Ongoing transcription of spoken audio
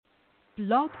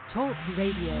Blog Talk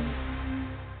Radio.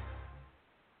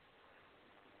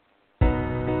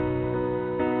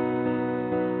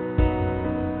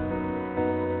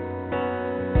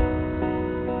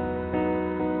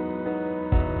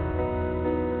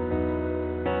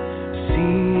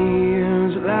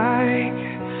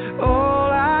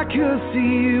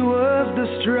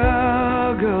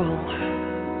 Struggle,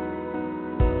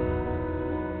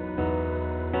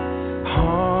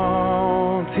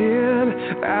 haunted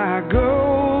by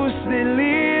ghosts that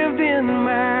lived in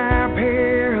my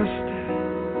past,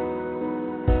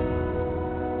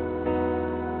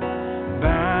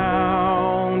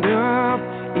 bound up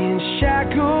in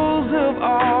shackles of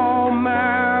all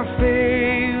my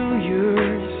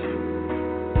failures.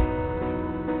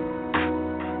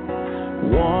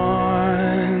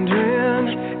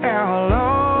 How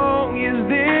long is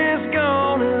this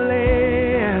gonna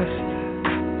last?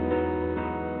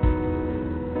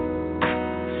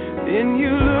 Then you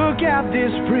look at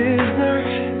this prisoner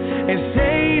and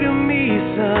say to me,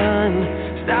 son,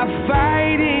 stop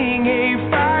fighting a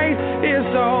fight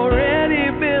that's already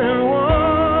been won.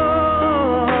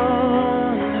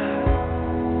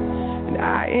 And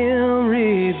I am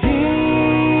redeemed.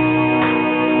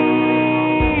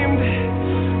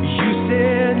 You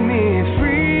set me free.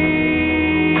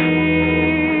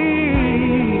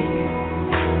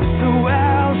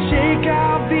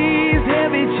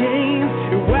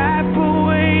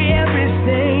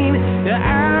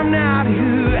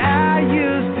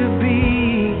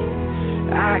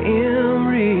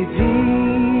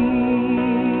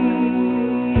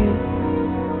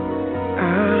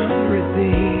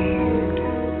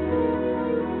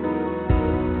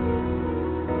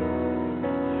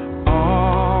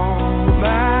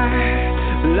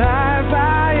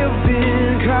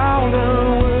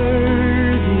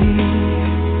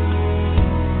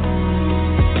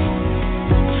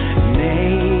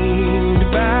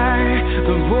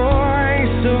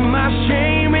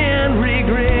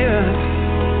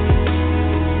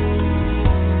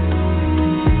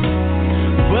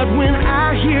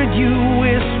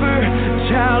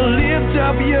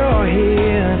 Your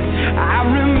head, I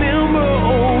remember,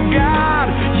 oh God,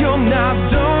 you're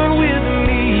not done with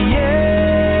me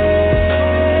yet,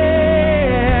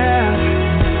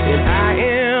 and I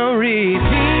am redeemed.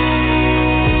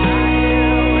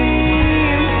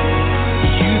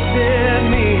 You set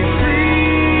me free,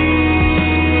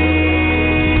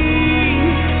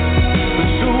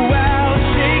 so I'll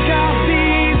shake off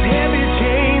these heavy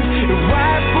chains and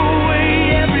wipe away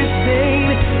every stain.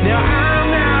 Now I'm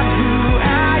not who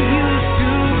I used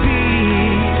to be,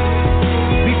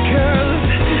 because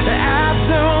I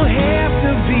don't have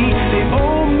to be the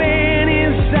old man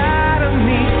inside of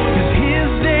me, 'cause his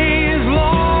day is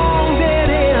long dead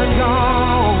and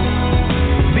gone,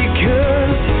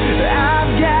 because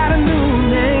I've got a new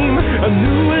name, a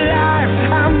new life.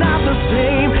 I'm not the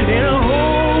same, and a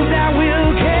hope that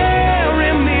will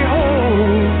carry me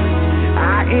home.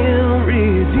 I am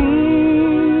redeemed.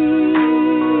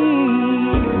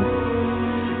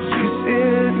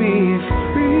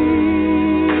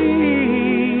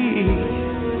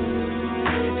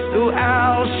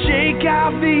 Shake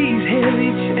out these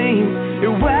heavy chains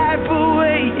and wipe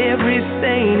away every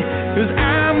stain, 'cause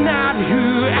I'm not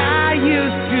who I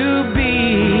used to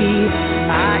be.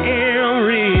 I am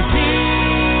redeemed.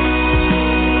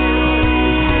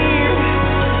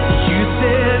 You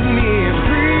set me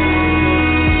free,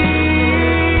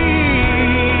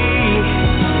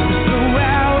 so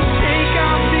I'll shake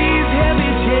off these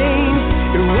heavy chains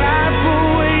and wipe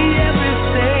away every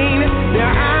stain.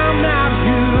 Now I'm not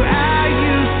who I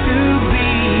used to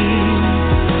be.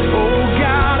 Oh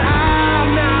God,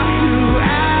 I'm not who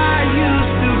I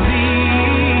used to be.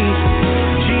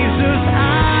 Jesus,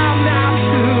 I'm not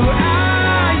who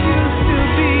I used to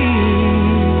be.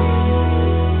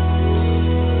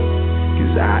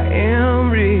 'Cause I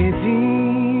am redeemed.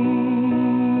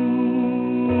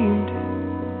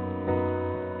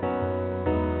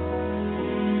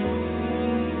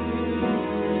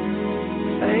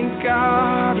 Thank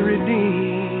God, redeemed.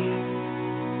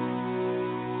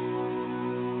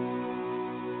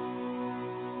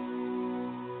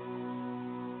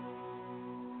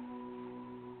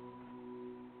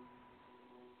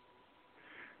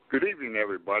 Good evening,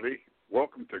 everybody.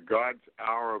 Welcome to God's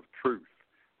Hour of Truth.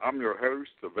 I'm your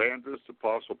host, Evangelist,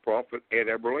 Apostle, Prophet Ed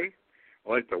Eberly. I'd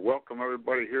like to welcome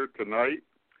everybody here tonight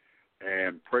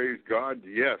and praise God.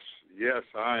 Yes,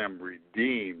 I am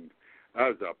redeemed.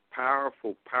 That is a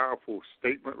powerful, powerful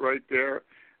statement right there.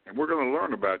 And we're going to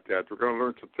learn about that. We're going to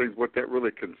learn some things, what that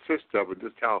really consists of, and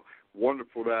just how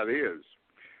wonderful that is.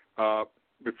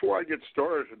 Before I get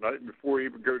started tonight, and before we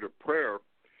even go to prayer,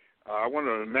 I want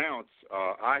to announce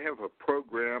I have a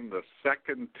program the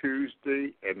second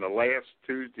Tuesday and the last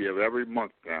Tuesday of every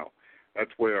month now.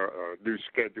 That's where our new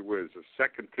schedule is. The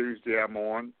second Tuesday I'm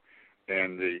on,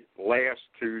 and the last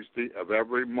Tuesday of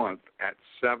every month at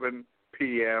 7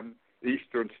 p.m.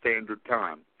 Eastern Standard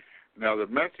Time. Now, the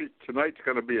message tonight's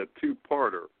going to be a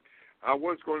two-parter. I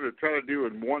was going to try to do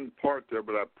in one part there,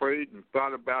 but I prayed and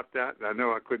thought about that, and I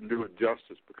know I couldn't do it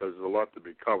justice because there's a lot to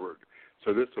be covered.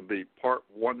 So this will be part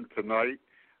one tonight.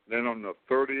 Then on the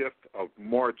 30th of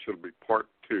March, it'll be part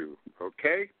two.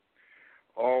 Okay?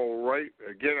 All right.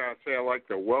 Again, I'd like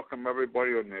to welcome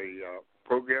everybody on the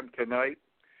program tonight.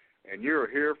 And you're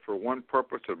here for one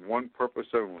purpose and one purpose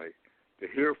only, to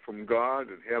hear from God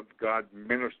and have God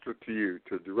minister to you,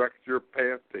 to direct your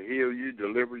path, to heal you,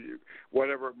 deliver you,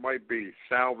 whatever it might be.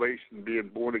 Salvation, being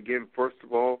born again, first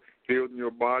of all, healed in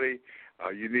your body.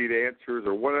 You need answers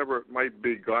or whatever it might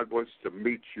be. God wants to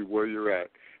meet you where you're at.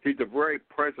 He's a very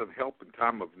present help in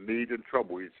time of need and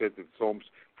trouble, he says in Psalms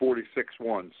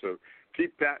 46:1. So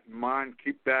keep that in mind,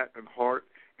 keep that in heart,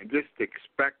 and just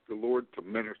expect the Lord to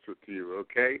minister to you,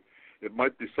 okay? It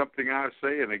might be something I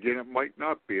say, and again, it might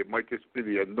not be. It might just be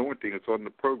the anointing that's on the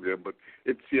program, but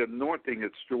it's the anointing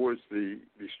that destroys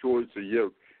the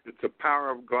yoke. It's the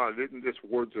power of God. It isn't just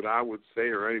words that I would say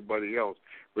or anybody else,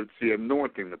 but it's the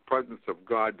anointing, the presence of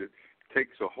God that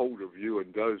takes a hold of you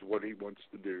and does what he wants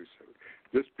to do. So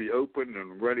just be open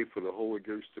and ready for the Holy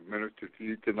Ghost to minister to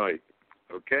you tonight,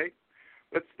 okay?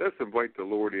 Let's invite the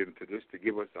Lord into this to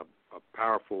give us a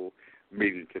powerful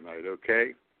meeting tonight,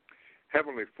 okay?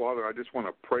 Heavenly Father, I just want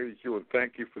to praise you and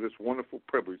thank you for this wonderful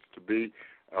privilege to be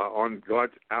on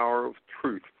God's hour of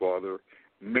truth, Father,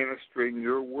 ministering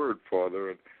your word, Father.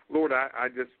 And Lord,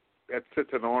 that's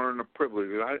such an honor and a privilege.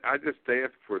 And I just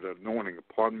ask for the anointing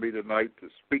upon me tonight to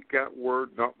speak that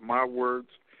word, not my words,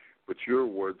 but your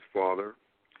words, Father.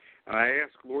 And I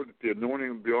ask, Lord, that the anointing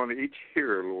will be on each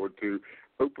hearer, Lord, to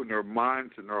open their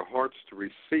minds and their hearts to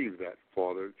receive that,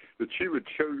 Father, that you would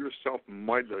show yourself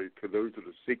mightily to those that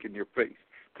are seeking your face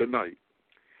tonight.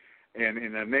 And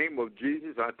in the name of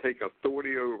Jesus, I take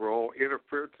authority over all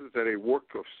interferences that a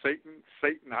work of Satan.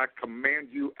 Satan, I command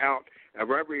you out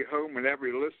of every home and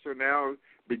every listener now,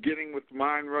 beginning with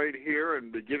mine right here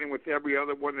and beginning with every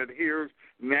other one that hears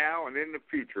now and in the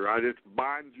future. I just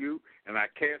bind you and I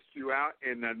cast you out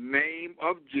in the name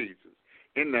of Jesus.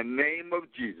 In the name of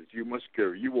Jesus, you must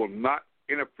go. You will not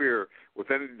interfere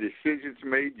with any decisions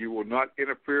made. You will not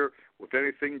interfere with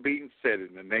anything being said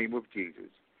in the name of Jesus.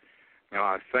 Now,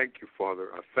 I thank you, Father.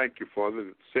 I thank you, Father,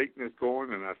 that Satan is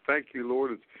gone, and I thank you,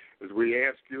 Lord, as we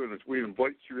ask you and as we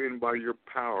invite you in by your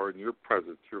power and your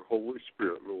presence, your Holy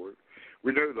Spirit, Lord.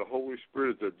 We know the Holy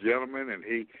Spirit is a gentleman, and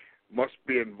he must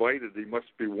be invited. He must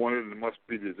be wanted and must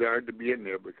be desired to be in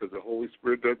there because the Holy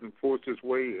Spirit doesn't force his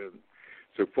way in.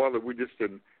 So, Father, we just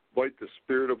invite the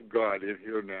Spirit of God in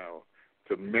here now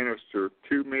to minister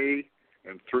to me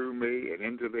and through me and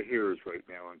into the hearers right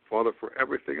now. And, Father, for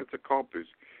everything that's accomplished,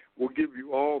 we'll give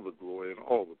you all the glory and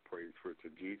all the praise for it.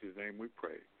 In Jesus' name we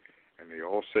pray. And they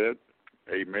all said,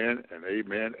 amen and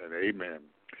amen and amen.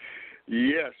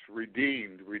 Yes,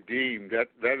 redeemed.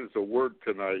 That is a word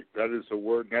tonight. That is a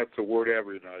word, and that's a word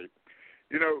every night.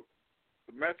 You know,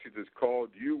 the message is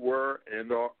called You Were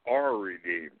and Are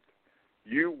Redeemed.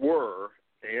 You were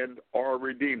and are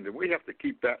redeemed. And we have to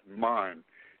keep that in mind.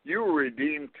 You were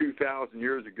redeemed 2,000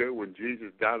 years ago when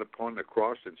Jesus died upon the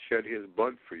cross and shed his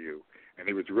blood for you. And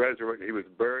he was resurrected. He was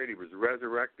buried. He was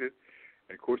resurrected.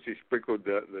 And, of course, he sprinkled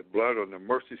the blood on the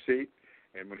mercy seat.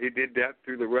 And when he did that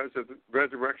through the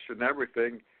resurrection and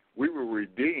everything, we were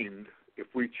redeemed if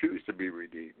we choose to be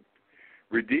redeemed.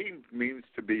 Redeemed means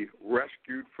to be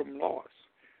rescued from loss.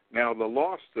 Now, the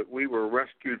loss that we were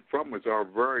rescued from is our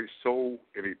very soul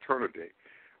in eternity.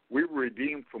 We were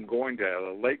redeemed from going to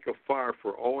a lake of fire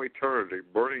for all eternity,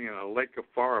 burning in a lake of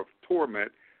fire of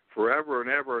torment forever and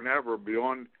ever and ever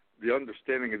beyond the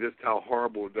understanding of just how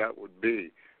horrible that would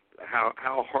be, how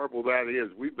horrible that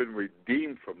is. We've been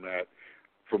redeemed from that,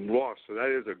 from loss. So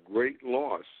that is a great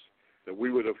loss that we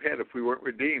would have had if we weren't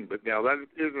redeemed. But now that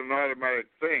is an automatic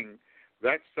thing.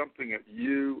 That's something that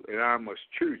you and I must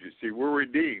choose. You see, we're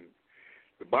redeemed.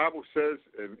 The Bible says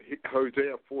in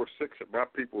Hosea 4:6 that my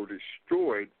people are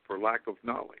destroyed for lack of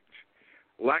knowledge.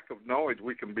 Lack of knowledge,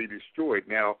 we can be destroyed.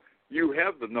 Now, you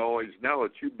have the knowledge now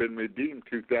that you've been redeemed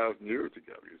 2,000 years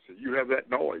ago. You see, you have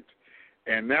that knowledge.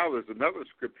 And now there's another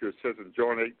scripture that says in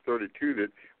John 8:32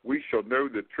 that we shall know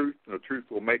the truth, and the truth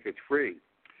will make us free.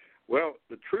 Well,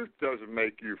 the truth doesn't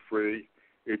make you free.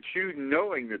 It's you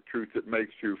knowing the truth that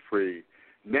makes you free.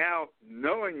 Now,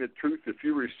 knowing the truth, if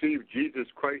you receive Jesus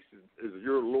Christ as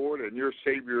your Lord and your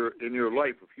Savior in your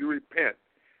life, if you repent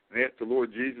and ask the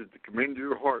Lord Jesus to come into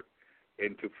your heart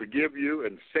and to forgive you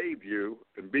and save you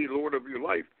and be Lord of your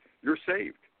life, you're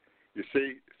saved. You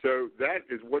see, so that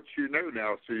is what you know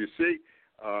now. So you see,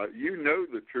 you know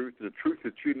the truth. The truth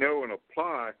that you know and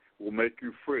apply will make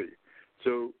you free.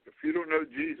 So if you don't know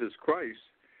Jesus Christ,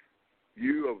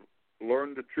 you have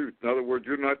learned the truth. In other words,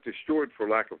 you're not destroyed for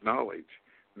lack of knowledge.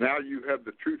 Now you have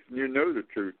the truth and you know the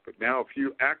truth. But now if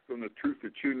you act on the truth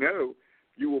that you know,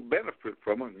 you will benefit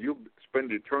from it, and you'll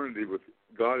spend eternity with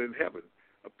God in heaven,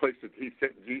 a place that he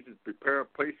sent Jesus to prepare a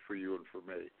place for you and for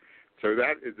me. So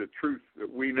that is the truth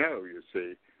that we know, you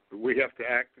see. But we have to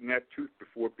act in that truth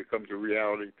before it becomes a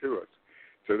reality to us.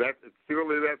 So it's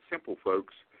really that simple,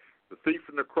 folks. The thief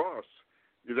on the cross,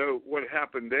 you know, what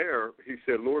happened there, he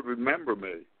said, Lord, remember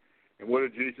me. And what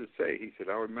did Jesus say? He said,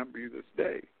 I'll remember you this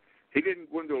day. He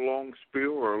didn't go into a long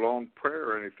spiel or a long prayer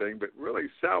or anything, but really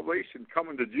salvation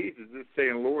coming to Jesus is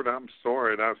saying, Lord, I'm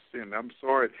sorry that I've sinned. I'm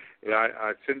sorry that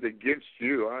I sinned against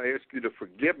you. I ask you to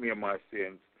forgive me of my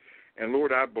sins. And,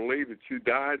 Lord, I believe that you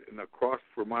died on the cross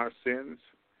for my sins.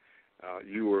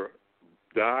 You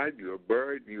died, you were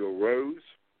buried, and you arose.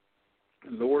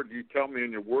 And, Lord, you tell me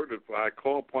in your word that if I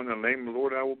call upon the name of the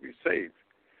Lord, I will be saved.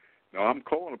 Now, I'm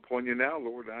calling upon you now,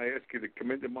 Lord, and I ask you to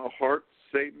come into my heart,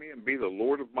 save me, and be the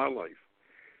Lord of my life.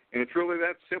 And it's really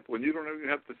that simple, and you don't even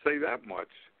have to say that much.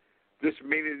 Just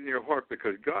mean it in your heart,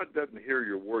 because God doesn't hear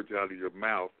your words out of your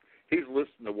mouth. He's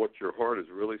listening to what your heart is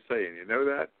really saying. You know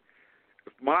that?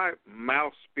 If my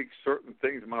mouth speaks certain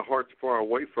things and my heart's far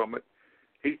away from it,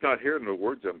 he's not hearing the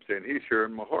words I'm saying. He's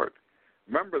hearing my heart.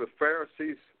 Remember the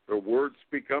Pharisees, their words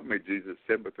speak of me, Jesus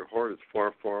said, but their heart is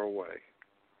far, far away.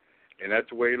 And that's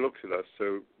the way he looks at us.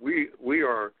 So we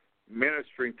are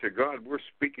ministering to God. We're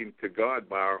speaking to God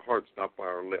by our hearts, not by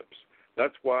our lips.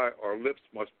 That's why our lips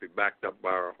must be backed up by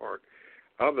our heart.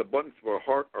 Out of the abundance of our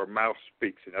heart, our mouth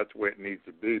speaks, and that's the way it needs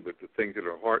to be. But the things in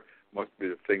our heart must be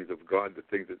the things of God, the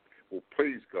things that will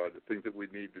please God, the things that we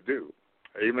need to do.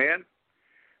 Amen?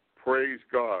 Praise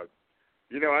God.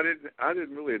 You know, I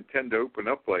didn't really intend to open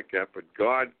up like that, but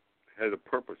God had a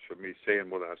purpose for me saying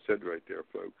what I said right there,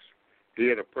 folks. He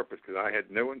had a purpose, because I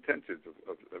had no intentions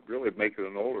of really making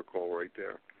an altar call right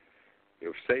there,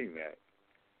 of saying that.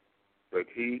 But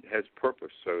he has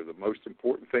purpose. So the most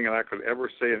important thing that I could ever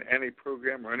say in any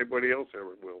program, or anybody else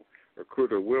ever will, or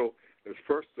could or will, is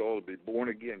first of all to be born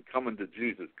again, coming to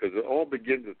Jesus, because it all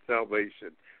begins with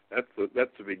salvation. That's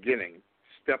the beginning,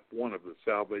 step one of the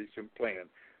salvation plan.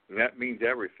 And that means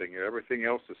everything. Everything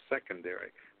else is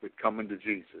secondary, but coming to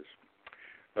Jesus.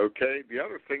 Okay, the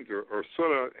other things are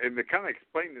sort of, and to kind of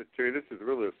explain this to you, this is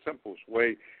really the simplest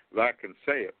way that I can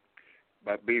say it,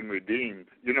 about being redeemed.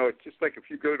 You know, it's just like if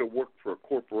you go to work for a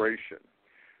corporation.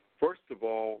 First of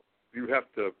all, you have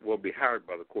to, be hired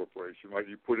by the corporation, right?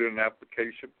 You put in an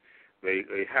application, they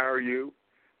hire you.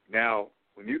 Now,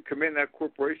 when you come in that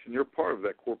corporation, you're part of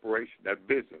that corporation, that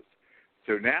business.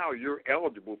 So now you're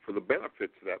eligible for the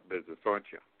benefits of that business, aren't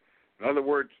you? In other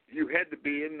words, you had to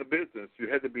be in the business. You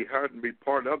had to be hired and be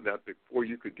part of that before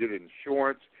you could get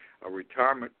insurance, a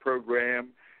retirement program,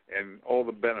 and all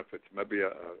the benefits, maybe a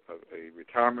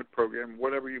retirement program,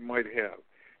 whatever you might have.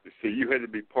 You see, you had to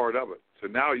be part of it. So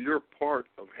now you're part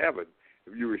of heaven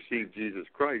if you receive Jesus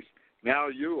Christ. Now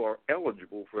you are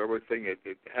eligible for everything that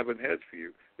heaven has for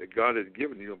you, that God has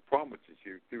given you and promises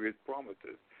you through his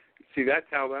promises. See, that's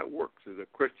how that works as a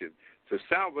Christian. So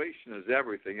salvation is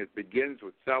everything. It begins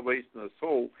with salvation of the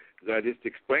soul, as I just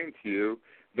explained to you.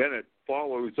 Then it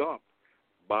follows up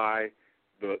by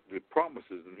the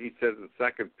promises. And he says in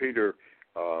 2 Peter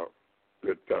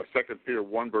 2 Peter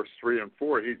 1, verse 3 and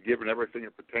 4, he's given everything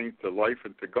that pertains to life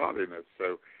and to godliness.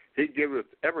 So he gives us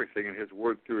everything in his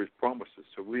word through his promises.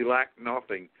 So we lack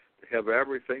nothing to have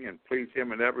everything and please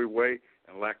him in every way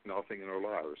and lack nothing in our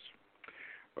lives.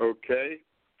 Okay.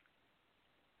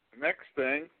 The next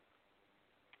thing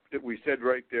that we said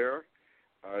right there,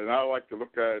 and I like to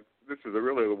look at, this is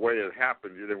really the way it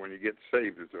happens, when you get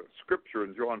saved. There's a scripture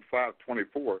in John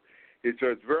 5:24. It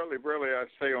says, Verily, verily, I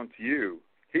say unto you,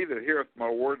 he that heareth my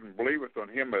word and believeth on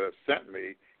him that hath sent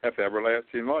me hath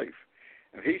everlasting life.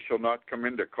 And he shall not come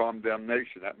into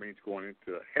condemnation. That means going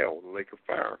into hell, the lake of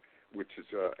fire, which is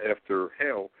after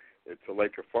hell, it's a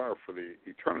lake of fire for the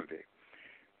eternity.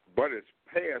 But it's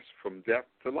passed from death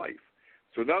to life.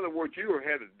 So in other words, you were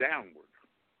headed downward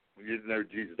when you didn't know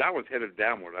Jesus. I was headed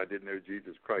downward. I didn't know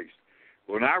Jesus Christ.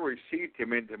 When I received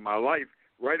him into my life,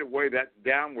 right away that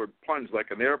downward plunge,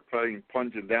 like an airplane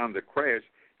plunging down to crash,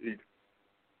 he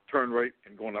turn right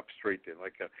and going up straight there.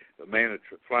 Like the man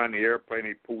that's flying the airplane,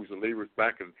 he pulls the levers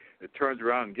back and it turns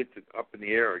around and gets it up in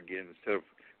the air again instead of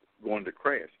going to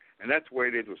crash. And that's the way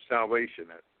it is with salvation.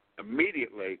 That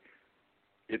immediately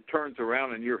it turns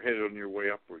around and you're headed on your way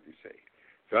upward, you see.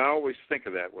 So I always think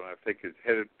of that when I think it's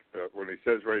headed, when he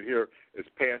says right here, it's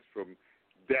passed from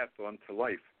death unto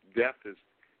life. Death is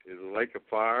a lake of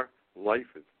fire. Life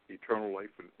is eternal life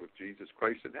with Jesus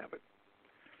Christ in heaven.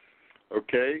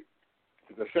 Okay?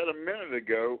 As I said a minute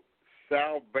ago,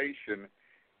 salvation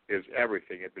is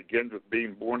everything. It begins with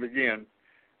being born again,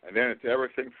 and then it's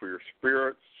everything for your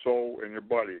spirit, soul, and your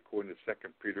body, according to 2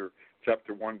 Peter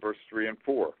chapter 1, verse 3 and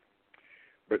 4.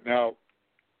 But now,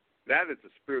 that is the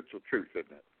spiritual truth,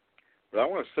 isn't it? But I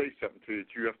want to say something to you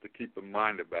that you have to keep in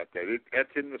mind about that. That's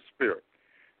in the spirit.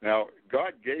 Now,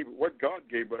 what God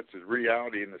gave us is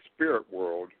reality in the spirit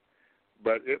world,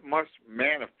 but it must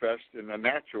manifest in the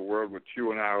natural world which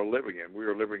you and I are living in. We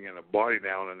are living in a body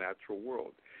now in a natural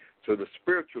world. So the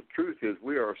spiritual truth is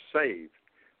we are saved,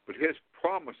 but his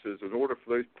promises, in order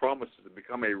for those promises to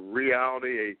become a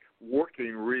reality, a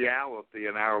working reality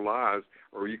in our lives,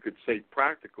 or you could say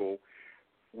practical,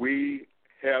 we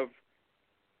have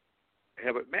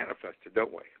it manifested,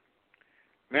 don't we?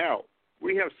 Now,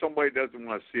 we have somebody who doesn't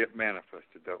want to see it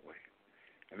manifested, don't we?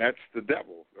 And that's the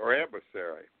devil, our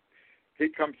adversary. He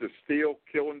comes to steal,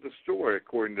 kill, and destroy,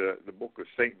 according to the book of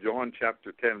St. John,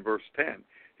 chapter 10, verse 10.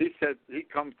 He said he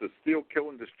comes to steal, kill,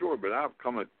 and destroy, but I've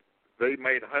come that they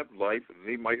might have life, and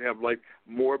they might have life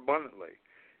more abundantly.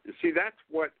 You see, that's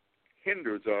what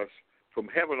hinders us from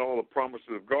having all the promises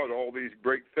of God, all these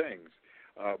great things.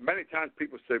 Many times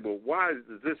people say, well, why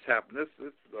does this happen?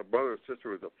 This brother or sister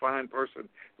was a fine person.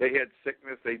 They had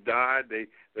sickness. They died.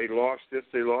 They lost this.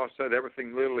 They lost that.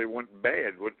 Everything literally went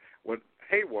bad, went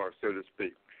haywire, so to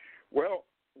speak. Well,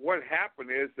 what happened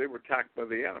is they were attacked by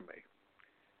the enemy.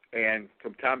 And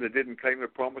sometimes they didn't claim their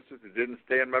promises. They didn't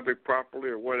stand maybe properly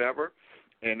or whatever.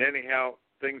 And anyhow,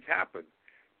 things happen.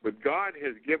 But God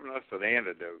has given us an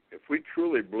antidote. If we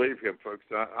truly believe him, folks,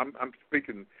 I'm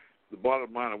speaking the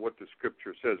bottom line of what the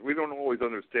Scripture says. We don't always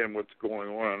understand what's going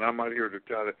on, and I'm not here to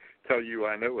try to tell you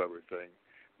I know everything.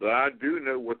 But I do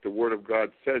know what the Word of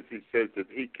God says. He says that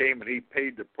he came and he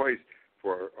paid the price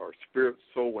for our spirit,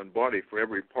 soul, and body, for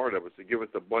every part of us, to give us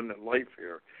abundant life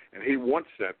here. And he wants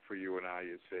that for you and I,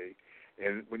 you see.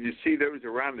 And when you see those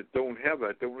around that don't have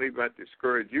that, don't leave that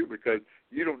discourage you, because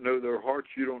you don't know their hearts,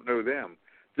 you don't know them.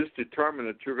 Just determine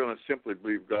that you're going to simply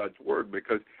believe God's Word,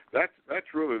 because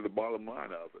that's really the bottom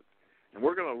line of it. And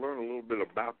we're going to learn a little bit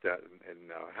about that and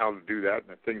how to do that and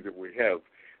the things that we have,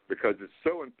 because it's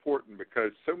so important,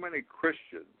 because so many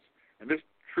Christians, and this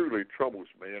truly troubles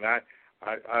me, and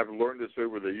I've learned this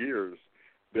over the years,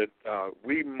 that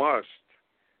we must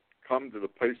come to the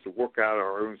place to work out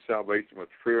our own salvation with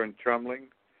fear and trembling,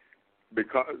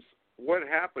 because what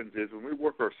happens is when we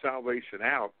work our salvation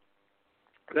out,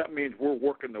 that means we're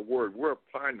working the Word. We're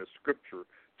applying the Scripture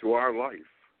to our life.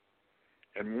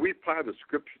 And when we apply the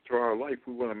Scripture to our life,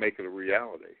 we want to make it a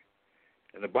reality.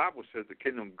 And the Bible says the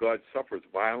kingdom of God suffers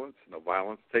violence, and the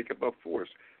violence take it by force.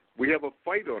 We have a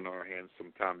fight on our hands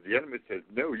sometimes. The enemy says,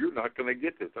 no, you're not going to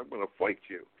get this. I'm going to fight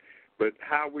you. But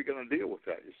how are we going to deal with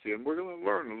that, you see? And we're going to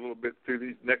learn a little bit through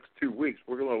these next 2 weeks.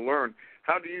 We're going to learn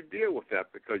how do you deal with that,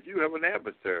 because you have an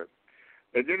adversary.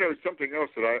 And you know, something else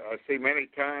that I say many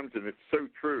times, and it's so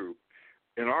true,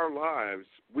 in our lives,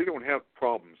 we don't have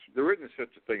problems. There isn't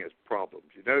such a thing as problems.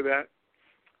 You know that?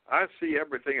 I see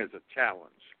everything as a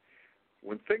challenge.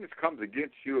 When things come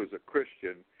against you as a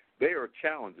Christian, they are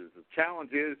challenges. The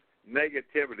challenge is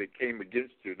negativity came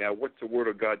against you. Now, what's the Word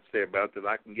of God say about that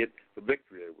I can get the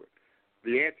victory over it?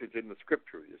 The answer's in the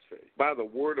Scripture, you see. By the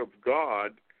Word of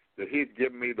God, that he's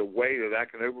given me the way that I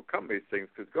can overcome these things,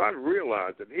 because God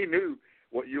realized that he knew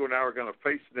what you and I are going to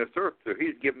face in this earth, so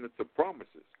he's given us the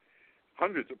promises.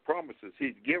 Hundreds of promises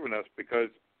he's given us, because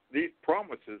these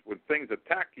promises, when things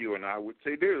attack you and I, which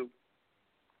they do,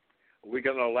 are we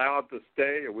going to allow it to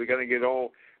stay? Are we going to get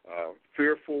all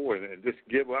fearful and just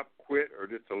give up, quit, or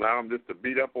just allow him just to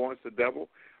beat up on us, the devil?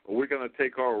 Are we going to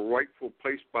take our rightful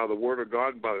place by the Word of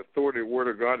God, by the authority of the Word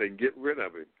of God, and get rid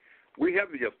of him? We have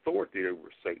the authority over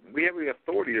Satan. We have the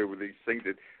authority over these things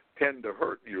that tend to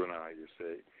hurt you and I, you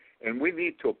see. And we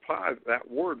need to apply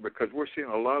that Word, because we're seeing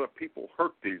a lot of people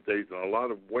hurt these days in a lot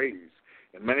of ways.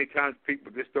 And many times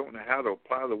people just don't know how to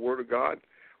apply the Word of God,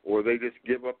 or they just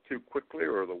give up too quickly,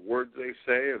 or the words they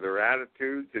say, or their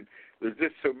attitudes. And there's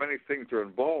just so many things that are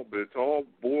involved, but it all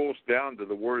boils down to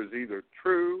the Word is either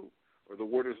true or the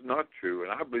Word is not true.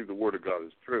 And I believe the Word of God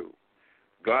is true.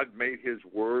 God made his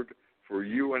Word for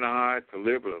you and I to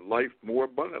live a life more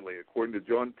abundantly, according to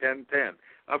John 10:10.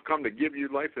 I've come to give you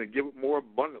life and give it more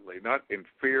abundantly, not in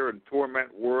fear and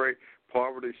torment, worry,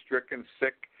 poverty-stricken,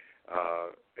 sick,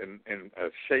 in a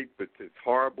shape that is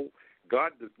horrible.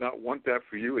 God does not want that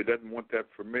for you. He doesn't want that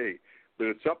for me. But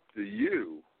it's up to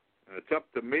you, and it's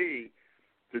up to me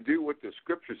to do what the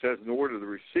Scripture says in order to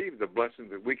receive the blessing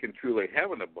that we can truly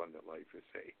have an abundant life, you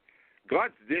see.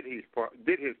 God did his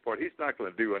part. He's not going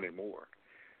to do any more.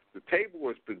 The table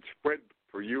has been spread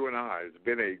for you and I. It's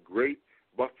been a great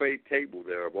buffet table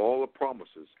there of all the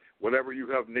promises. Whatever you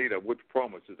have need of, which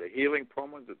promise? Is it a healing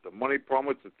promise? Is it the money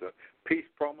promise? Is it the peace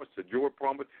promise? The joy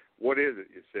promise? What is it,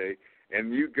 you say?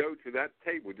 And you go to that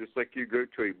table just like you go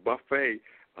to a buffet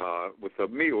with a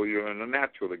meal. You're in a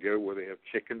natural to go where they have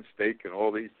chicken, steak, and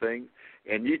all these things.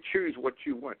 And you choose what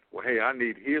you want. Well, hey, I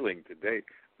need healing today.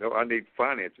 No, I need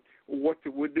finances. Well, what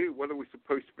do we do? What are we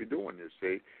supposed to be doing, you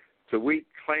see? So we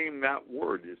claim that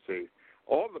word, you see.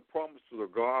 All the promises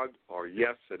of God are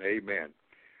yes and amen.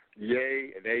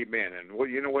 Yea and amen. And well,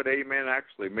 you know what amen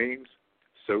actually means?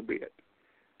 So be it.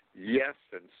 Yes,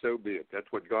 and so be it.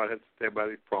 That's what God has to say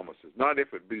about his promises. Not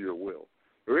if it be your will.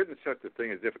 There isn't such a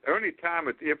thing as if. Only time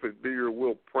it's if it be your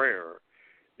will prayer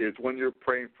is when you're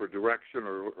praying for direction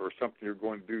or something you're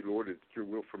going to do. Lord, is it your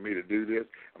will for me to do this?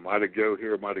 Am I to go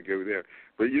here? Am I to go there?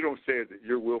 But you don't say, is it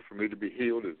your will for me to be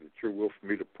healed? Is it your will for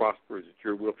me to prosper? Is it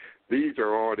your will? These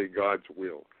are already God's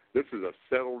will. This is a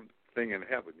settled thing in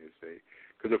heaven, you see.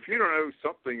 Because if you don't know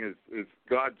something is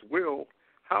God's will,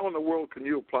 how in the world can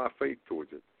you apply faith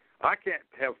towards it? I can't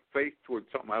have faith towards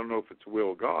something I don't know if it's the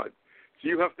will of God. So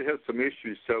you have to have some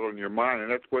issues settled in your mind,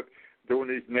 and that's what doing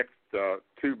these next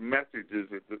two messages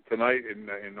tonight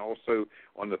and also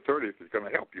on the 30th is going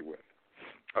to help you with.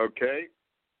 Okay?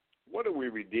 What are we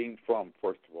redeemed from,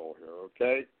 first of all, here,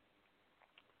 okay?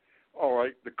 All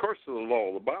right, the curse of the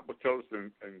law. The Bible tells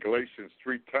us in Galatians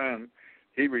 3:10,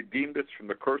 he redeemed us from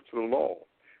the curse of the law.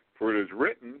 For it is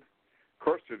written,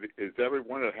 cursed is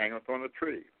everyone that hangeth on a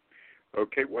tree.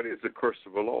 Okay, what is the curse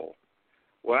of the law?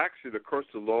 Well, actually, the curse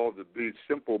of the law, to be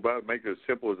simple about it, make it as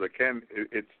simple as I can,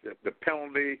 it's the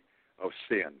penalty of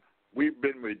sin. We've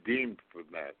been redeemed from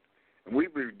that. And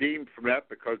we've been redeemed from that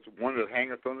because one that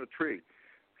hangeth on the tree.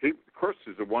 Cursed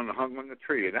is the one that hung on the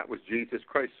tree, and that was Jesus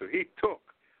Christ. So he took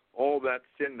all that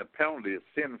sin, the penalty of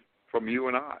sin from you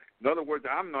and I. In other words,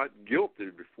 I'm not guilty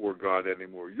before God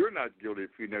anymore. You're not guilty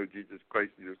if you know Jesus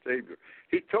Christ as your Savior.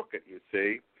 He took it, you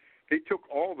see. He took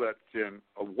all that sin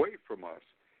away from us.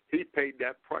 He paid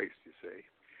that price, you see.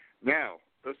 Now,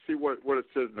 let's see what it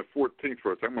says in the 14th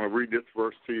verse. I'm going to read this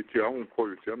verse to you, too. I won't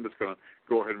quote it to you. I'm just going to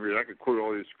go ahead and read it. I could quote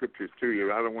all these scriptures to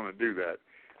you. I don't want to do that.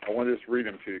 I want to just read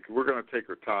them to you because we're going to take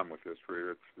our time with this for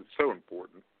you. It's so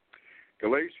important.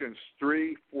 Galatians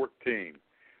 3:14,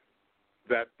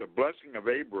 that the blessing of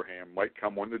Abraham might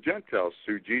come on the Gentiles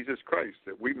through Jesus Christ,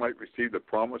 that we might receive the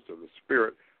promise of the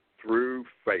Spirit through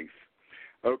faith.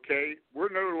 Okay,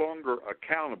 we're no longer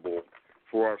accountable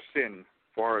for our sin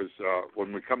as far as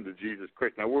when we come to Jesus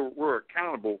Christ. Now, we're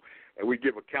accountable, and we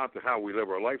give account to how we live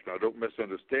our life now. Don't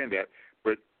misunderstand that.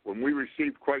 But when we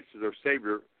received Christ as our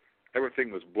Savior,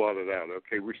 everything was blotted out,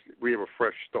 okay? We have a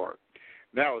fresh start.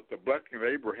 Now, the blessing of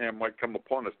Abraham might come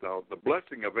upon us now. The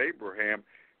blessing of Abraham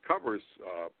covers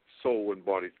soul and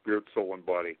body, spirit, soul, and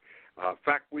body. In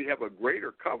fact, we have a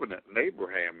greater covenant than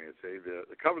Abraham is.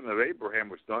 The covenant of Abraham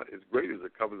was not as great as the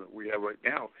covenant we have right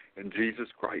now in Jesus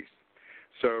Christ.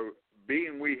 So,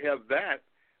 being we have that,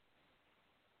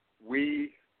 we've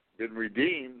been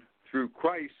redeemed through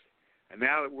Christ, and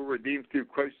now that we're redeemed through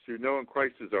Christ, through knowing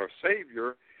Christ as our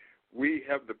Savior, we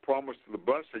have the promise of the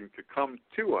blessing to come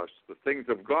to us, the things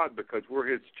of God, because we're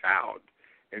His child,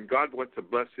 and God wants to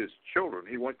bless His children.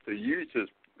 He wants to use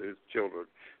His children.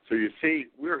 So you see,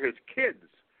 we're His kids.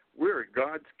 We're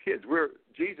God's kids.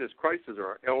 Jesus Christ is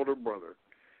our elder brother,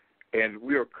 and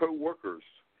we are co-workers,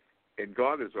 and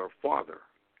God is our Father.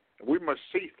 And we must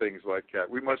see things like that.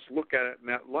 We must look at it in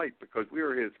that light because we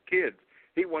are His kids.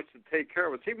 He wants to take care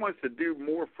of us. He wants to do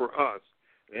more for us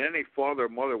than any father or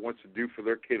mother wants to do for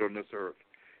their kid on this earth.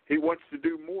 He wants to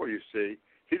do more, you see.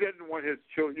 He doesn't want his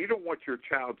children. You don't want your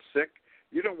child sick.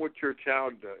 You don't want your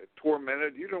child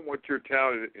tormented. You don't want your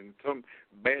child in some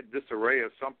bad disarray or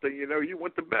something. You know, you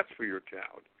want the best for your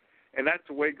child. And that's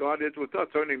the way God is with us,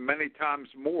 only many times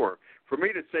more. For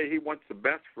me to say He wants the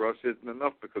best for us isn't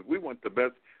enough because we want the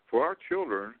best for our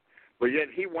children, but yet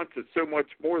He wants it so much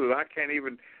more that I can't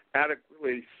even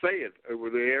adequately say it over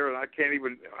the air, and I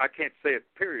can't say it,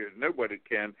 period. Nobody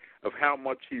can, of how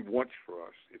much He wants for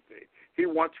us. He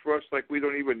wants for us like we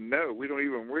don't even know. We don't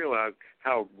even realize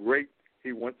how great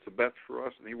He wants the best for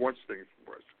us, and He wants things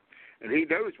for us. and He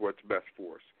knows what's best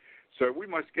for us. So we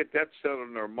must get that settled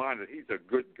in our mind that He's a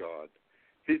good God.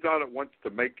 He's not a God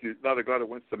that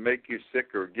wants to make you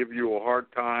sick or give you a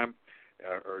hard time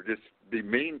or just be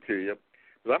mean to you.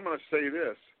 But I'm going to say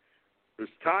this. There's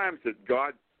times that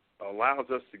God allows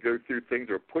us to go through things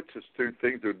or puts us through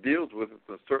things or deals with us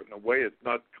in a certain way it's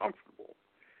not comfortable.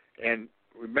 And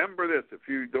remember this, if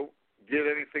you don't get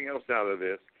anything else out of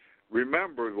this,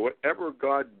 remember whatever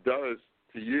God does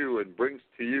to you and brings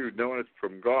to you, knowing it's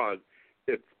from God,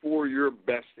 it's for your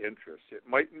best interest. It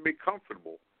mightn't be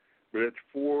comfortable, but it's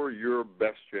for your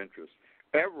best interest.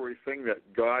 Everything that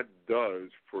God does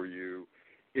for you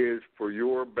is for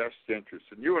your best interest.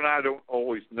 And you and I don't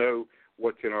always know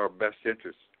what's in our best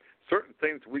interest. Certain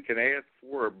things we can ask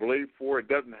for or believe for, it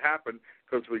doesn't happen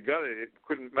because we got it.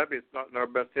 Maybe it's not in our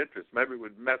best interest. Maybe it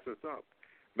would mess us up.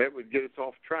 Maybe it would get us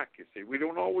off track, you see. We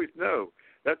don't always know.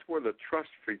 That's where the trust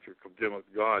feature comes in with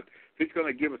God. He's going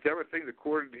to give us everything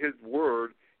according to His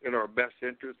word in our best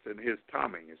interest and His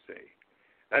timing, you see.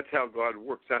 That's how God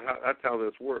works. That's how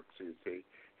this works, you see.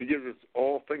 He gives us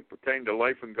all things pertaining to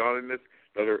life and godliness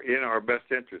that are in our best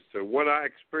interest. So what I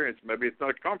experience, maybe it's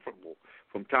not comfortable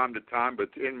from time to time, but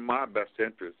it's in my best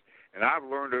interest. And I've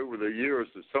learned over the years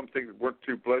that some things weren't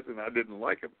too pleasant, I didn't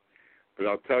like them. But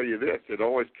I'll tell you this, it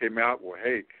always came out, well,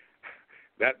 hey,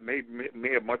 that made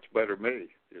me a much better me,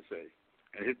 you see.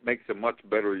 And it makes a much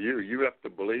better you. You have to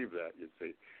believe that, you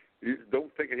see. You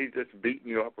don't think that He's just beating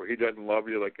you up or He doesn't love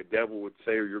you like a devil would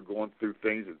say, or you're going through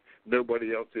things and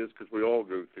nobody else is, because we all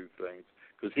go through things.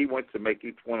 Because He wants to make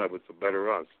each one of us a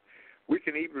better us. We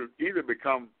can either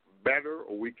become better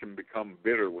or we can become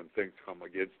bitter when things come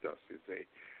against us, you see.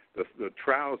 The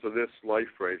trials of this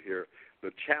life right here,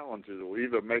 the challenges will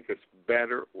either make us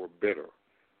better or bitter.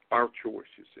 Our choice,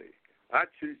 you see. I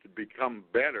choose to become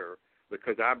better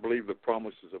because I believe the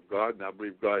promises of God, and I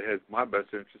believe God has my best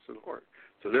interests at heart.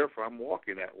 So therefore, I'm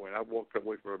walking that way. I've walked that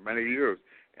way for many years,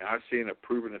 and I've seen it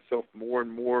proving itself more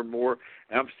and more and more.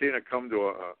 And I'm seeing it come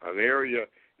to an area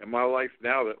in my life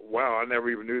now that, wow, I never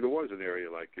even knew there was an area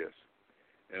like this.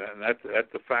 And that's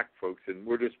a fact, folks. And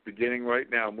we're just beginning right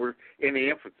now, and we're in the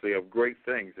infancy of great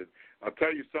things. And I'll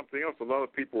tell you something else. A lot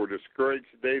of people are discouraged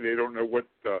today. They don't know what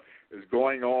is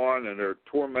going on, and they're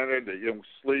tormented. They don't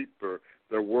sleep, or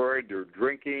they're worried. They're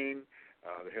drinking.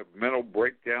 They have mental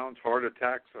breakdowns, heart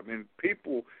attacks. I mean,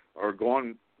 people are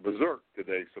going berserk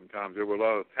today sometimes. There were a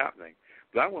lot of happening.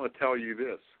 But I want to tell you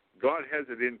this. God has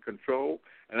it in control,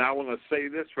 and I want to say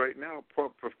this right now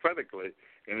prophetically,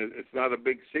 and it's not a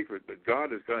big secret, but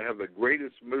God is going to have the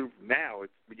greatest move now,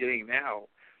 it's beginning now,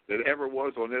 that ever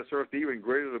was on this earth, even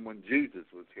greater than when Jesus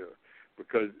was here.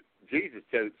 Because Jesus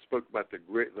spoke about the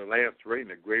last rain,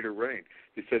 the greater rain.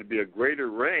 He said it'd be a greater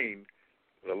rain,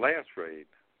 the last rain.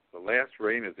 The last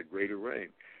rain is a greater rain.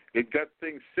 It got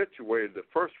things situated, the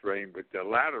first rain, but the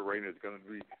latter rain is going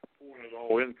to be pouring it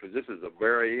all in, because this is the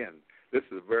very end. This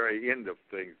is the very end of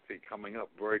things coming up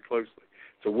very closely.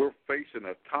 So we're facing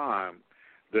a time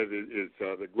that is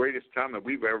the greatest time that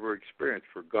we've ever experienced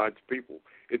for God's people.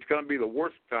 It's going to be the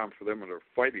worst time for them when they're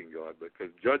fighting God,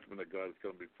 because judgment of God is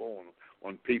going to be falling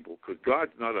on people, because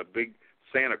God's not a big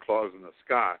Santa Claus in the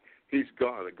sky. He's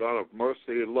God, a God of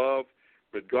mercy and love,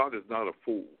 but God is not a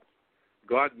fool.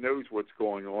 God knows what's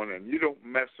going on, and you don't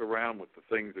mess around with the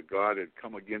things of God and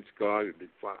come against God and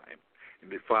defy Him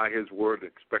and defy His word and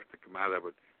expect to come out of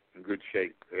it in good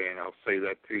shape. And I'll say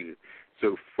that to you.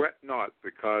 So fret not,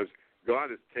 because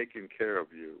God is taking care of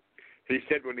you. He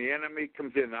said when the enemy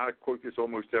comes in, and I quote this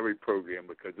almost every program,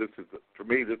 because this is, for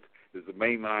me, this is the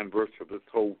mainline verse of this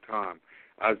whole time.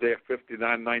 Isaiah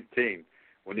 59:19.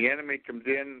 When the enemy comes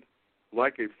in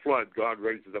like a flood, God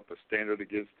raises up a standard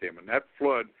against him. And that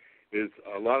flood is,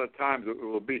 a lot of times, it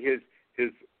will be his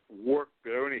work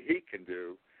that only He can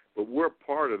do, but we're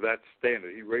part of that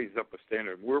standard. He raised up a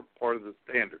standard, and we're part of the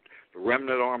standard, the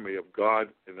remnant army of God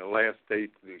in the last days,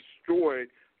 to destroy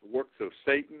the works of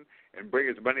Satan and bring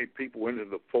as many people into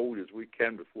the fold as we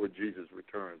can before Jesus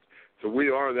returns. So we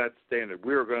are that standard.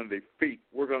 We are going to defeat.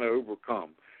 We're going to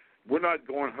overcome. We're not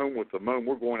going home with a moan.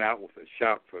 We're going out with a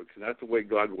shout, folks, and that's the way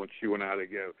God wants you and I to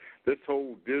go. This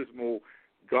whole dismal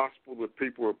gospel that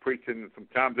people are preaching, and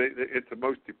sometimes it's the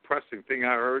most depressing thing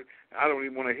I heard. I don't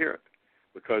even want to hear it,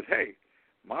 because, hey,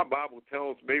 my Bible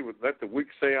tells me, let the weak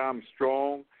say I'm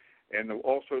strong, and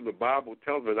also the Bible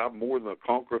tells me that I'm more than a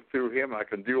conqueror through Him. I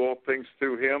can do all things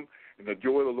through Him, and the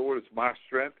joy of the Lord is my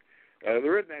strength.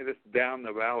 There isn't any of this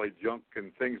down-the-valley junk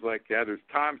and things like that. There's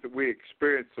times that we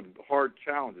experience some hard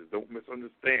challenges. Don't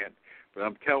misunderstand. But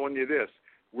I'm telling you this.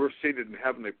 We're seated in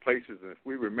heavenly places, and if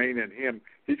we remain in Him,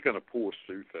 He's going to pull us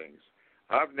through things.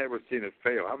 I've never seen it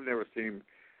fail. I've never seen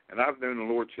Him And I've known the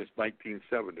Lord since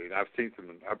 1970, and I've seen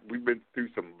we've been through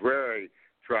some very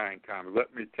trying times.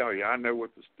 Let me tell you, I know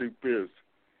what the stoop is.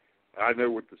 I know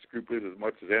what the scoop is as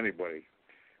much as anybody.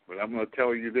 But I'm going to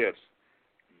tell you this.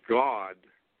 God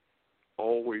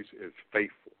always is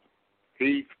faithful.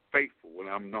 He's faithful when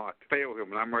I'm not. Fail him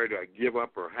when I'm ready to give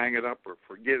up or hang it up or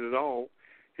forget it all.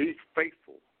 He's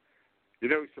faithful. You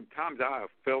know, sometimes I have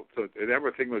felt that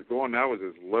everything was going. I was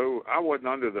as low. I wasn't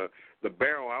under the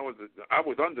barrel. I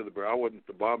was under the barrel. I wasn't at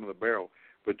the bottom of the barrel.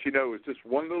 But, you know, it was just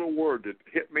one little word that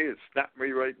hit me and snapped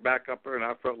me right back up there, and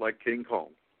I felt like King Kong.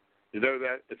 You know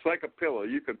that? It's like a pillow.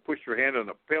 You can push your hand on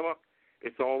a pillow.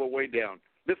 It's all the way down.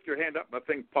 Lift your hand up, and the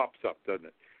thing pops up, doesn't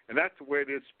it? And that's the way it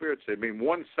is spiritually. I mean,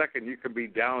 1 second you can be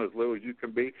down as low as you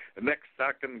can be. The next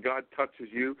second God touches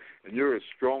you, and you're as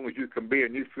strong as you can be,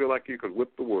 and you feel like you could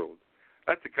whip the world.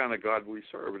 That's the kind of God we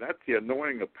serve, and that's the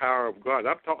anointing, the power of God.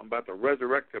 I'm talking about the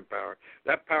resurrecting power,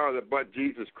 that power that brought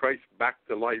Jesus Christ back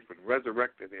to life and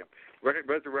resurrected him,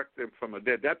 resurrected him from the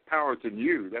dead. That power is in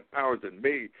you. That power is in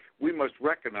me. We must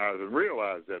recognize and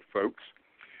realize that, folks.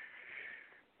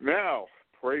 Now,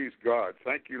 praise God.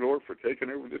 Thank you, Lord, for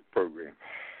taking over this program.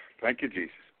 Thank you,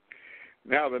 Jesus.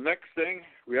 Now, the next thing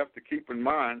we have to keep in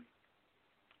mind,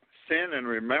 sin and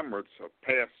remembrance of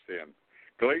past sin.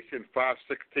 Galatians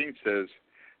 5:16 says,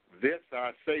 "This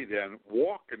I say then,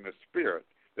 walk in the Spirit,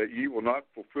 that ye will not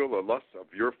fulfill the lusts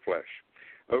of your flesh."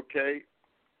 Okay,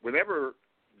 whenever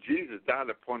Jesus died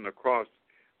upon the cross,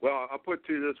 well, I'll put it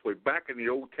to you this way. Back in the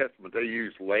Old Testament, they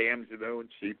used lambs, you know,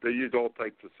 and sheep. They used all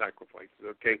types of sacrifices,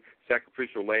 okay,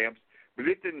 sacrificial lambs. But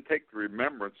it didn't take the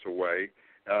remembrance away.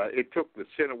 It took the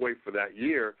sin away for that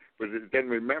year, but then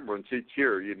remembrance each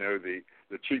year, you know, the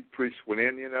chief priest went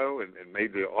in, you know, and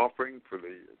made the offering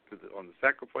on the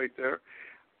sacrifice there.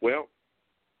 Well,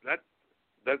 that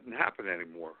doesn't happen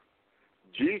anymore.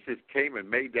 Jesus came and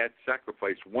made that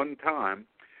sacrifice one time,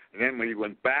 and then when he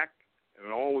went back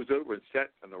and all was over and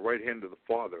sat on the right hand of the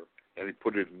Father, and he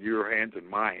put it in your hands and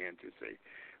my hands, you see.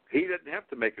 He doesn't have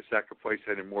to make a sacrifice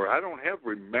anymore. I don't have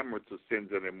remembrance of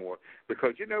sins anymore.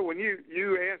 Because, you know, when you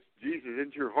ask Jesus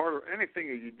into your heart or anything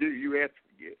that you do, you ask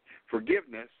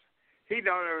forgiveness, he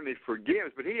not only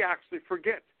forgives, but he actually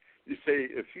forgets. You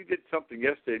say, if you did something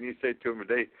yesterday and you say to him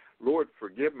today, Lord,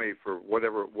 forgive me for what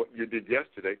you did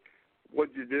yesterday,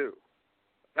 what'd you do?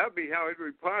 That would be how he'd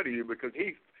reply to you, because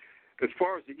he, as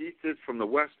far as the east is from the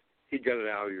west, he got it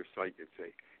out of your sight, you'd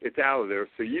say. It's out of there.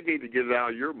 So you need to get it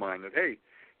out of your mind that, hey,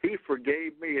 he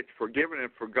forgave me. It's forgiven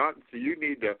and forgotten. So you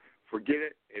need to forget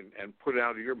it and put it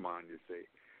out of your mind, you see.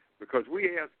 Because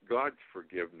we ask God's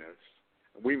forgiveness,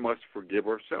 and we must forgive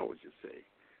ourselves, you see.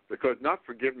 Because not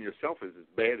forgiving yourself is as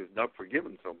bad as not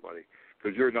forgiving somebody,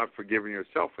 because you're not forgiving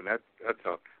yourself, and that's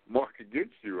a mark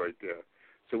against you right there.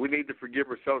 So we need to forgive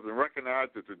ourselves and recognize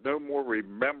that there's no more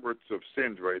remembrance of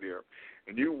sins right here.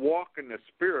 And you walk in the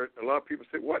Spirit. A lot of people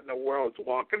say, what in the world is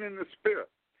walking in the Spirit?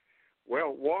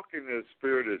 Well, walking in the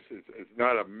Spirit is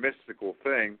not a mystical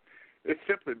thing. It's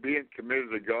simply being committed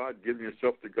to God, giving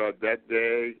yourself to God that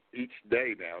day, each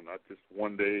day now, not just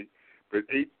one day, but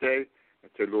each day,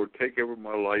 and say, Lord, take over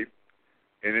my life,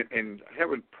 and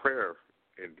having prayer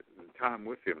and time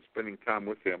with him, spending time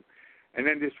with him, and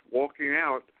then just walking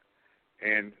out.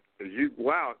 And as you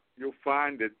go out, you'll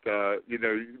find that, you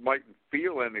know, you mightn't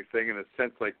feel anything in a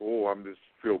sense like, oh, I'm just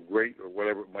feel great or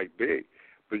whatever it might be.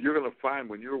 But you're going to find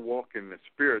when you're walking in the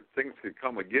Spirit, things can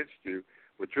come against you,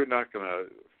 but you're not going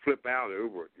to flip out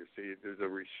over it. You see, there's a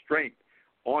restraint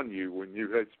on you when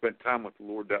you had spent time with the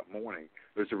Lord that morning.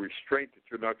 There's a restraint that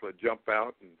you're not going to jump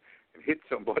out and hit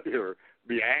somebody or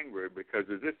be angry, because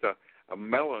there's just a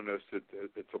mellowness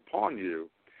that's upon you.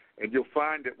 And you'll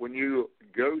find that when you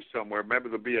go somewhere, maybe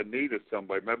there'll be a need of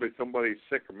somebody, maybe somebody's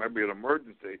sick, or maybe an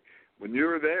emergency. When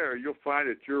you're there, you'll find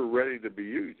that you're ready to be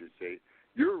used, you see.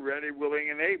 You're ready, willing,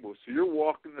 and able. So you're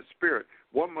walking the Spirit.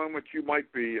 One moment you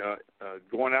might be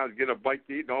going out to get a bite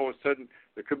to eat, and all of a sudden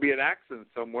there could be an accident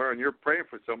somewhere, and you're praying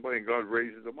for somebody, and God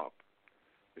raises them up,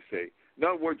 you see. In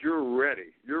other words, you're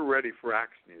ready. You're ready for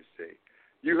action, you see.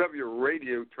 You have your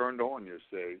radio turned on, you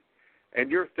see,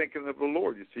 and you're thinking of the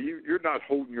Lord, you see. You're not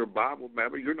holding your Bible,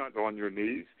 maybe. You're not on your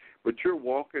knees, but you're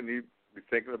walking. You're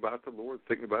thinking about the Lord,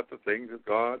 thinking about the things of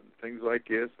God, and things like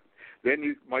this. Then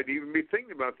you might even be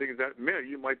thinking about things that minute.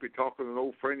 You might be talking to an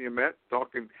old friend you met,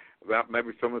 talking about maybe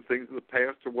some of the things of the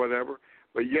past or whatever,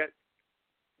 but yet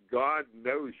God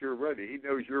knows you're ready. He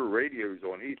knows your radio's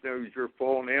on. He knows you're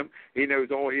following him. He knows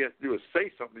all he has to do is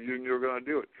say something to you, and you're going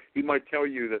to do it. He might tell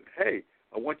you that, hey,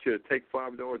 I want you to take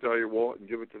 $5 out of your wallet and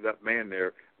give it to that man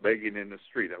there begging in the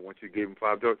street. I want you to give him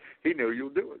 $5. He knows you'll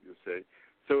do it, you see.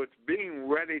 So it's being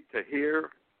ready to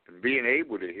hear and and being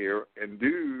able to hear and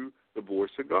do the voice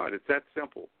of God. It's that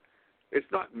simple. It's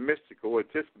not mystical.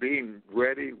 It's just being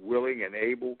ready, willing, and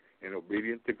able and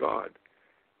obedient to God.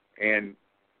 And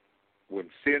when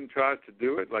sin tries to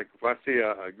do it, like if I see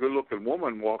a good-looking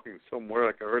woman walking somewhere,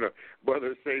 like I heard a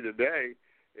brother say today,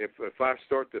 if I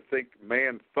start to think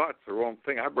man's thoughts the wrong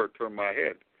thing, I better turn my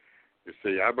head. You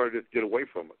see, I better just get away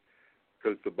from it.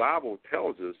 Because the Bible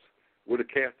tells us we're to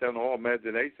cast down all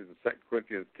imaginations in 2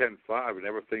 Corinthians 10:5, and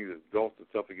everything that exalts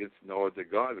itself against the knowledge of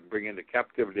God, and bring into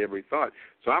captivity every thought.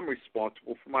 So I'm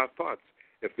responsible for my thoughts.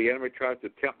 If the enemy tries to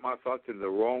tempt my thoughts into the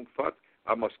wrong thoughts,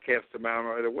 I must cast them out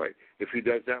right away. If he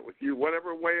does that with you,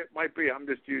 whatever way it might be, I'm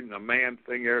just using a man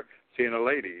thing here, seeing a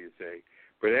lady, you say.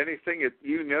 But anything that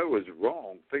you know is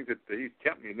wrong, things that he's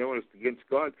tempting you, knowing it's against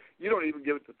God, you don't even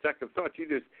give it the second thought. You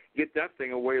just get that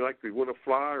thing away like we would a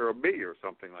fly or a bee or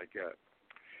something like that.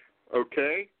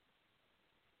 Okay?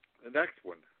 The next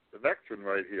one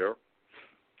right here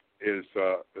is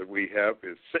that we have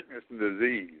is sickness and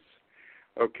disease.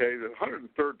 Okay, the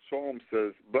 103rd Psalm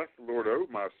says, "Bless the Lord, O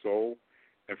my soul,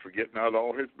 and forget not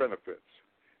all his benefits,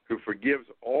 who forgives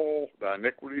all thy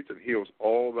iniquities and heals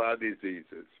all thy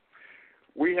diseases."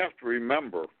 We have to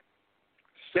remember,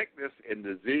 sickness and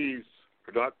disease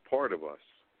are not part of us.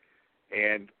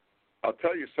 And I'll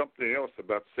tell you something else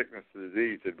about sickness and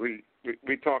disease. And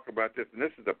we talk about this, and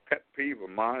this is a pet peeve of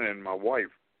mine and my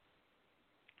wife.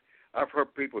 I've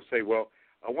heard people say, well,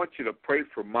 I want you to pray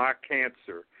for my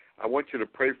cancer. I want you to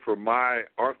pray for my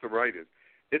arthritis.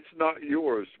 It's not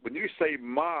yours. When you say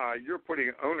my, you're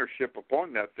putting ownership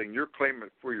upon that thing. You're claiming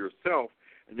it for yourself,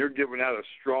 and you're giving out a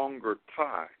stronger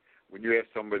tie when you ask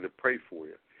somebody to pray for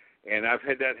you. And I've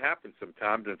had that happen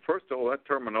sometimes. And first of all, that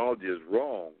terminology is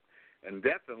wrong. And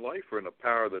death and life are in the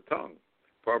power of the tongue.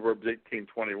 Proverbs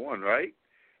 18:21, right?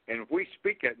 And if we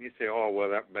speak it and you say, oh, well,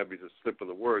 that maybe is a slip of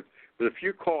the words. But if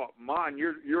you call it mine,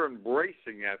 you're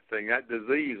embracing that thing, that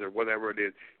disease or whatever it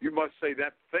is. You must say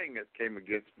that thing that came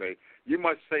against me. You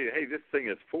must say, hey, this thing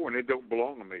is foreign. It don't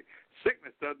belong to me.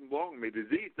 Sickness doesn't belong to me.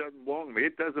 Disease doesn't belong to me.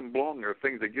 It doesn't belong to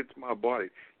things that gets my body.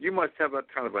 You must have that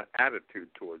kind of an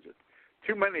attitude towards it.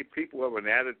 Too many people have an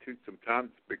attitude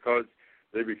sometimes because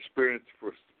they've experienced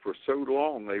for so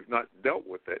long they've not dealt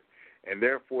with it. And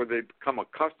therefore, they become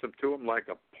accustomed to them like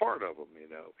a part of them, you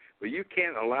know. But you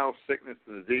can't allow sickness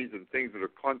and disease and things that are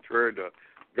contrary to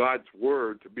God's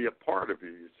word to be a part of you,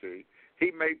 you see.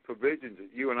 He made provisions that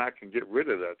you and I can get rid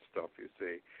of that stuff, you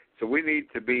see. So we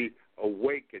need to be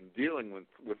awake and dealing with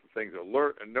the things,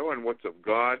 alert and knowing what's of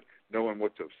God, knowing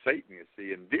what's of Satan, you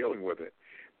see, and dealing with it.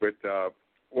 But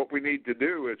what we need to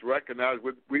do is recognize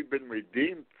we've been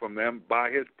redeemed from them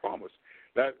by his promise.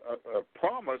 That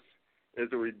promise is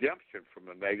a redemption from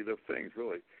the negative things,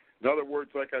 really. In other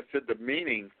words, like I said, the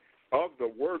meaning of the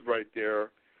word right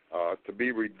there, to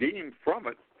be redeemed from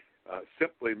it,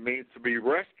 simply means to be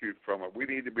rescued from it. We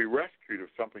need to be rescued if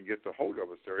something gets a hold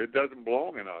of us there. It doesn't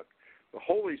belong in us. The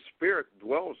Holy Spirit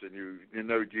dwells in you, you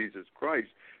know Jesus Christ.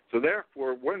 So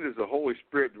therefore, when does the Holy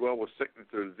Spirit dwell with sickness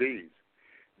or disease?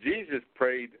 Jesus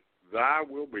prayed, thy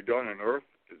will be done on earth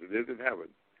as it is in heaven.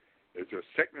 Is there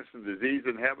sickness and disease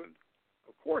in heaven?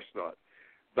 Of course not.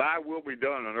 Thy will be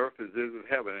done on earth as it is in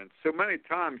heaven. And so many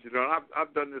times, you know,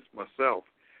 I've done this myself.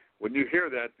 When you hear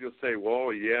that, you'll say,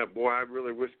 well, yeah, boy, I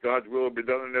really wish God's will would be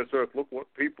done on this earth. Look what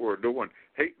people are doing,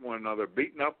 hating one another,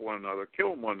 beating up one another,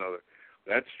 killing one another.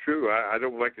 That's true. I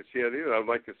don't like to see it either. I'd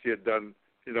like to see it done,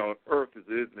 you know, on earth as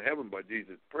it is in heaven by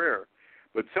Jesus' prayer.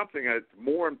 But something that's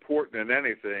more important than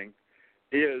anything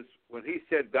is when he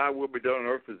said, thy will be done on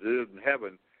earth as it is in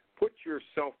heaven, put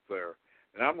yourself there.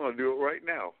 And I'm going to do it right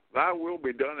now. Thy will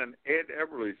be done in Ed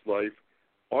Everly's life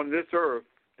on this earth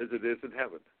as it is in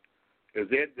heaven. Is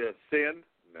it to sin?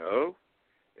 No.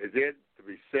 Is it to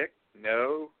be sick?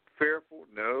 No. Fearful?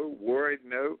 No. Worried?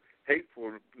 No.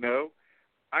 Hateful? No.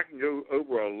 I can go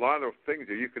over a lot of things.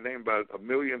 You can name about a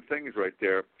million things right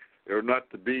there that are not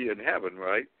to be in heaven,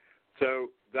 right? So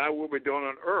thy will be done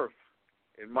on earth.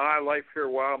 In my life here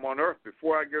while I'm on earth,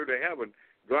 before I go to heaven,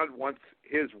 God wants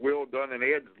his will done in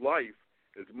Ed's life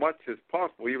as much as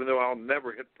possible, even though I'll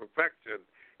never hit perfection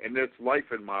in this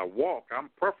life in my walk. I'm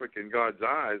perfect in God's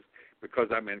eyes because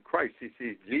I'm in Christ. He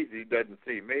sees Jesus. He doesn't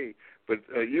see me. But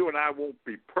you and I won't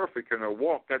be perfect in our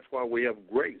walk. That's why we have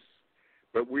grace.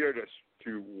 But we are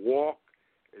to walk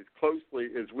as closely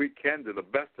as we can to the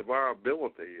best of our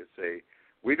ability, you see.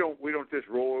 We don't just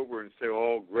roll over and say,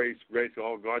 oh, grace,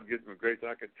 oh, God gives me grace.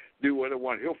 I can do what I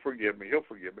want. He'll forgive me.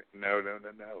 No.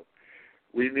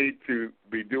 We need to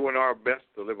be doing our best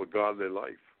to live a godly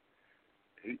life.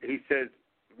 He says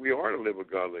we are to live a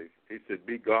godly. He said,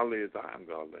 be godly as I am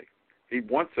godly. He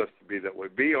wants us to be that way.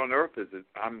 Be on earth as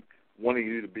I'm wanting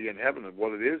you to be in heaven and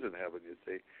what it is in heaven, you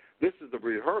see. This is the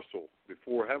rehearsal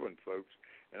before heaven, folks.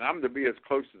 And I'm to be as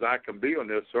close as I can be on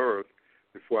this earth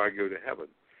before I go to heaven.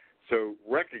 So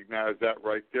recognize that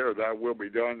right there. Thy will be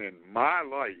done in my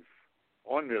life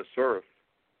on this earth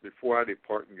before I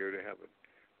depart and go to heaven.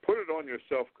 Put it on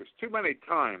yourself, because too many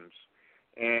times,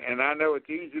 and I know it's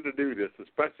easy to do this,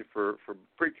 especially for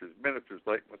preachers, ministers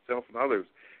like myself and others,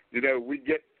 we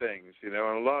get things, and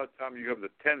a lot of times you have the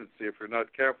tendency, if you're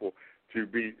not careful, to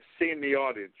be seeing the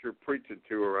audience you're preaching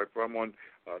to, or if I'm on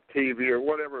TV or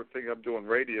whatever thing I'm doing,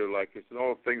 radio like this, and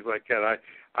all things like that,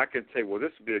 I can say, well,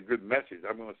 this would be a good message.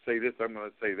 I'm going to say this, I'm going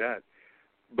to say that.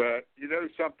 But you know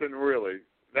something really,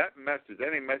 that message,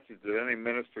 any message that any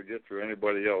minister gets or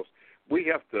anybody else, we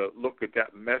have to look at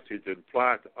that message and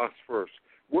apply it to us first.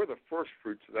 We're the first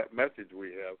fruits of that message we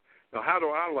have. Now, how do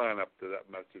I line up to that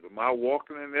message? Am I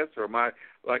walking in this, or am I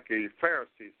like a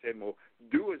Pharisee saying, well,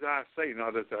 do as I say,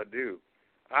 not as I do?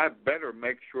 I better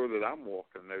make sure that I'm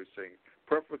walking those things.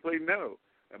 Perfectly, no.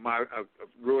 Am I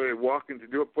really walking to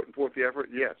do it, putting forth the effort?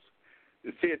 Yes.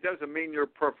 You see, it doesn't mean you're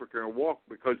perfect in a walk,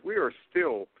 because we are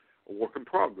still a work in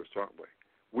progress, aren't we?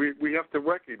 We have to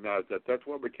recognize that. That's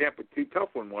why we can't be too tough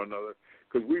on one another,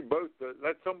 because we both,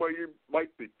 that's somebody you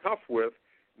might be tough with,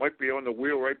 might be on the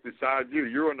wheel right beside you.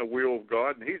 You're on the wheel of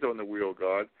God, and he's on the wheel of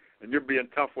God, and you're being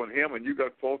tough on him, and you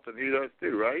got faults, and he does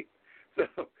too, right?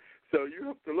 So you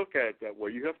have to look at it that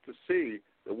way. You have to see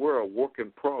that we're a work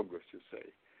in progress, you say.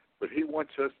 But he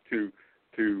wants us to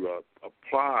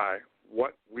apply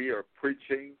what we are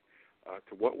preaching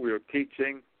to what we are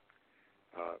teaching.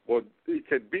 Well, he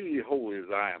said, be ye holy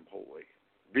as I am holy.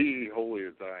 Be ye holy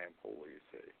as I am holy, you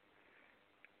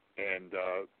say. And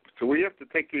so we have to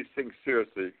take these things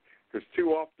seriously, because too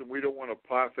often we don't want to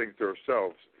apply things to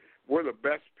ourselves. We're the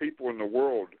best people in the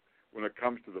world when it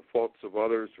comes to the faults of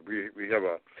others. We have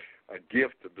a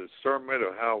gift of discernment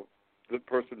of how the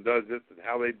person does this and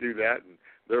how they do that, and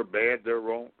they're bad, they're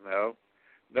wrong.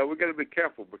 No, we've got to be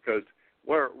careful, because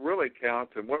what really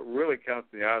counts, and what really counts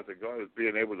in the eyes of God, is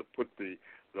being able to put the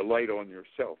light on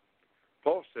yourself.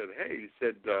 Paul said,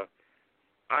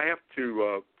 I have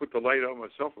to put the light on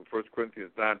myself in 1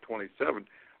 Corinthians 9:27.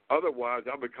 Otherwise,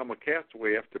 I'll become a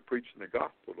castaway after preaching the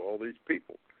gospel to all these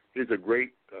people. He's a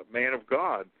great man of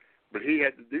God, but he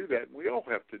had to do that, and we all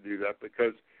have to do that,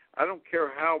 because I don't care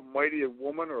how mighty a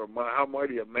woman or how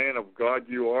mighty a man of God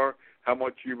you are, how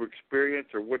much you've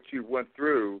experienced or what you went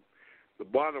through. The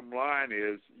bottom line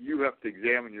is you have to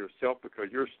examine yourself, because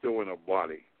you're still in a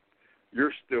body.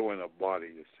 You're still in a body,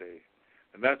 you see.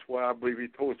 And that's why I believe he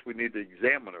told us we need to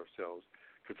examine ourselves.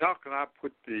 Because how can I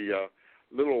put the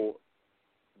little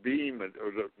beam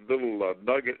or the little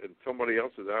nugget in somebody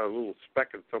else's eye, a little speck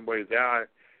in somebody's eye,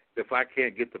 if I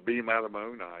can't get the beam out of my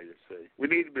own eye, you see? We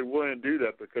need to be willing to do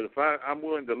that, because if I'm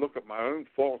willing to look at my own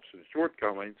faults and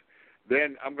shortcomings,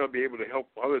 then I'm going to be able to help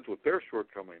others with their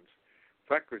shortcomings.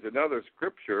 In fact, there's another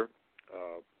scripture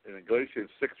in Galatians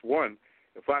 6:1.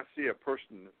 If I see a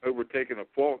person overtaking a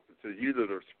fault, it says, you that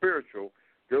are spiritual,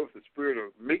 go with the spirit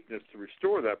of meekness to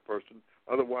restore that person,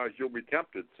 otherwise you'll be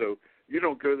tempted. So you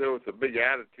don't go there with a big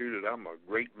attitude that I'm a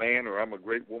great man or I'm a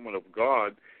great woman of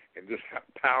God and just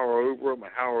power over them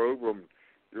and hower over them.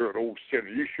 You're an old sinner.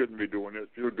 You shouldn't be doing this.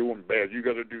 You're doing bad. You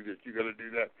got to do this. You got to do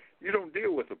that. You don't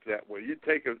deal with them that way. You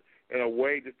take it in a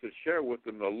way just to share with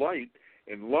them the light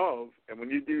and love, and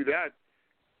when you do that,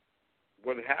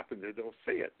 what happens is they'll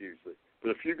see it usually.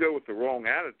 But if you go with the wrong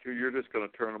attitude, you're just going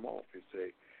to turn them off, you see.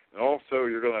 And also,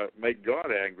 you're going to make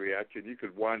God angry at you, and you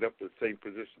could wind up in the same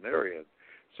position they're in.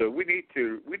 So we need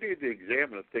to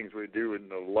examine the things we do in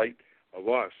the light of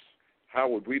us. How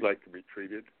would we like to be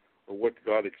treated, or what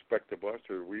God expects of us,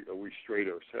 or are we straight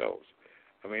ourselves?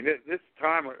 I mean, this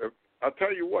time, I'll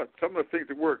tell you what, some of the things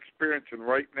that we're experiencing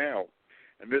right now,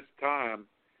 and this time,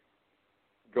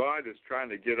 God is trying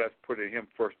to get us putting him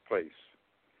first place.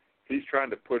 He's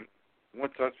trying to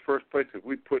wants us first place. If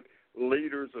we put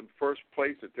leaders in first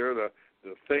place, that they're the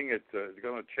thing that's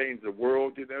going to change the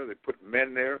world, they put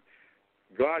men there.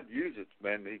 God uses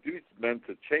men. He uses men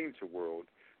to change the world,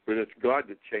 but it's God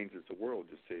that changes the world,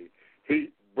 you see. He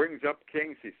brings up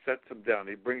kings, he sets them down.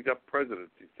 He brings up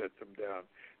presidents, he sets them down.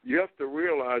 You have to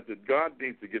realize that God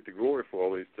needs to get the glory for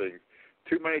all these things.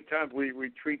 Too many times we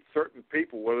treat certain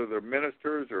people, whether they're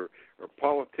ministers or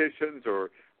politicians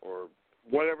or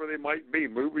whatever they might be,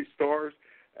 movie stars,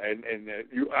 and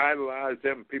you idolize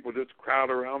them, and people just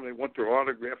crowd around, they want their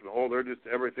autograph, and they're just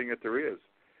everything that there is.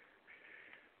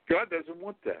 God doesn't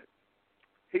want that.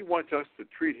 He wants us to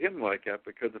treat him like that,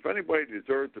 because if anybody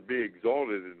deserves to be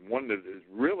exalted and one that is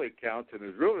really counts and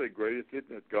is really the greatest,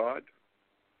 isn't it God?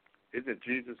 Isn't it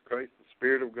Jesus Christ, the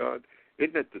Spirit of God?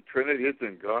 Isn't it the Trinity? Isn't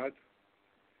it God?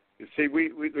 You see,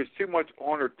 there's too much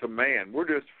honor to man. We're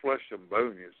just flesh and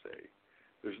bone, you see.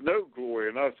 There's no glory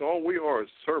in us. All we are is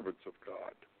servants of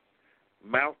God,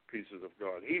 mouthpieces of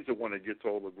God. He's the one that gets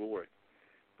all the glory.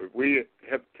 But we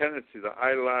have tendency to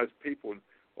idolize people, and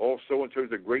oh,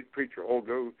 so-and-so's a great preacher. Oh,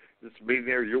 go this meeting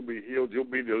there, you'll be healed, you'll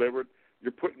be delivered.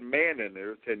 You're putting man in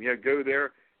there, saying, yeah, go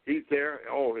there, he's there,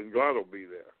 oh, and God will be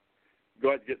there.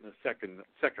 God getting a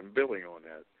second billing on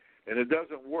that. And it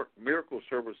doesn't work. Miracle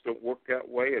service don't work that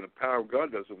way, and the power of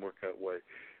God doesn't work that way.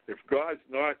 If God's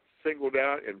not singled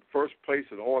out in first place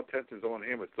and all attention's on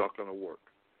him, it's not going to work.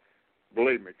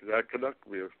 Believe me, because I conduct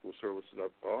miracle services,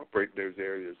 I operate in those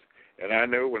areas. And I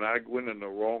know when I go in the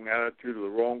wrong attitude or the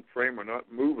wrong frame or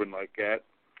not moving like that,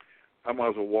 I might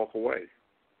as well walk away.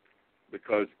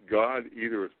 Because God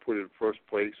either is put in first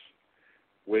place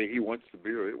the way he wants to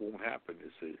be or it won't happen,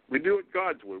 you see. We do it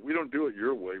God's way. We don't do it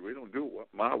your way. We don't do it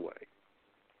my way.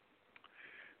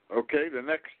 Okay, the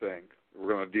next thing we're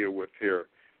going to deal with here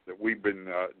that we've been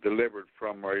delivered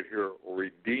from right here or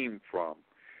redeemed from.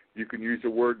 You can use the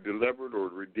word delivered or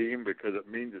redeemed because it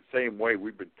means the same way.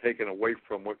 We've been taken away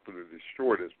from what would have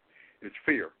destroyed us. It's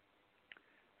fear.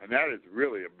 And that is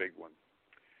really a big one.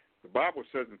 The Bible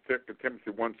says in 2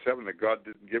 Timothy 1:7 that God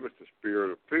didn't give us the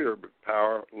spirit of fear, but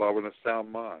power, love, and a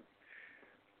sound mind.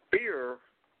 Fear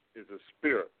is a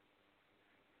spirit.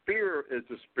 Fear is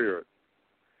a spirit.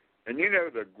 And you know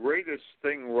the greatest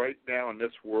thing right now in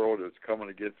this world is coming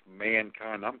against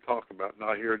mankind. I'm talking about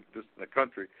not here just in the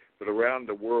country, but around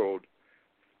the world,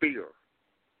 fear.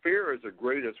 Fear is the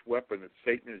greatest weapon that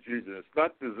Satan is using. It's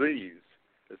not disease.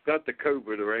 It's not the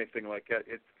COVID or anything like that.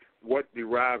 It's what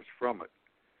derives from it.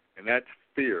 And that's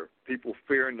fear. People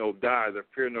fearing they'll die. They're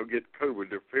fearing they'll get COVID.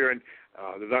 They're fearing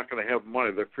they're not going to have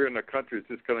money. They're fearing the country is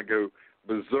just going to go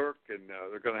berserk, and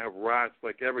they're going to have riots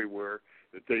like everywhere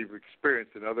that they've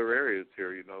experienced in other areas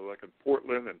here, you know, like in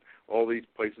Portland and all these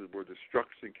places where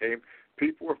destruction came.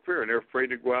 People are fearing. They're afraid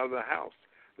to go out of the house.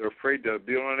 They're afraid to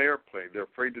be on an airplane. They're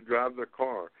afraid to drive their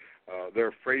car. They're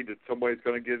afraid that somebody's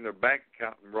going to get in their bank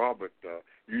account and rob it,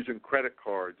 using credit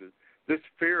cards. This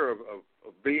fear of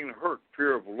being hurt,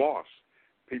 fear of loss,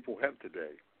 people have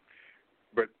today.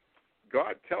 But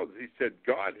God tells us, he said,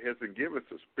 God hasn't given us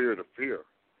a spirit of fear.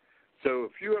 So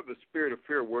if you have the spirit of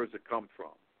fear, where does it come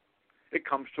from? It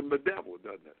comes from the devil,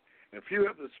 doesn't it? And if you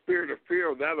have the spirit of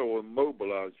fear, that will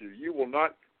immobilize you. You will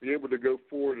not be able to go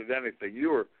forward at anything.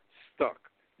 You are stuck.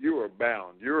 You are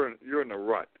bound. You're in a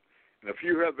rut. And if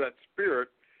you have that spirit,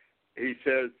 he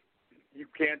says, you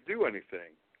can't do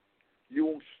anything. You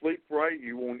won't sleep right.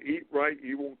 You won't eat right.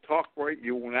 You won't talk right.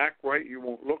 You won't act right. You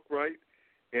won't look right.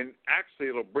 And actually,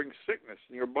 it'll bring sickness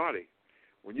in your body.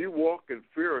 When you walk in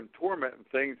fear and torment and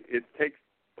things, it takes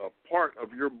a part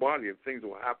of your body and things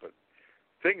will happen.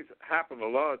 Things happen a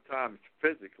lot of times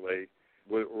physically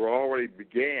were already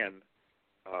began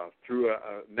through a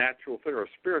natural thing or a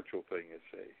spiritual thing, you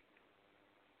see.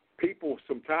 People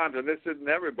sometimes, and this isn't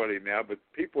everybody now, but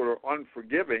people are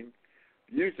unforgiving.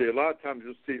 Usually a lot of times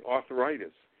you'll see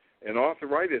arthritis. And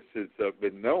arthritis has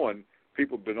been known.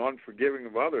 People have been unforgiving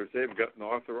of others. They've gotten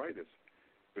arthritis.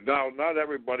 But now, not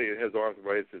everybody that has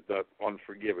arthritis is not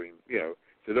unforgiving, you know.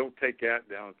 So don't take that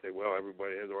down and say, well,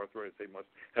 everybody has arthritis. They must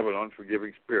have an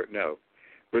unforgiving spirit. No.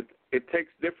 But it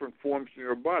takes different forms in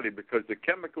your body because the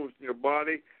chemicals in your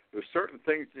body, there's certain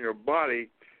things in your body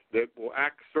that will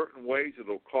act certain ways that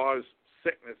will cause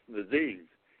sickness and disease.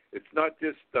 It's not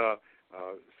just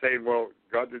saying, well,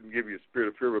 God didn't give you a spirit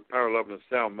of fear, but power, love, and a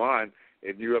sound mind,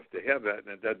 and you have to have that, and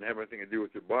it doesn't have anything to do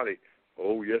with your body.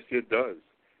 Oh, yes, it does.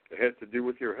 It has to do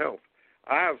with your health.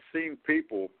 I have seen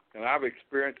people, and I've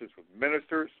experienced this with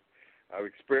ministers. I've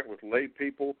experienced with lay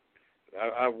people.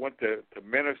 I went to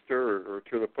minister or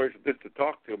to the place just to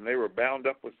talk to them. They were bound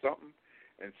up with something,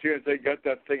 and as soon as they got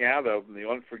that thing out of them, the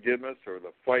unforgiveness or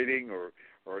the fighting or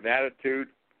an attitude,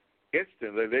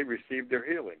 instantly they received their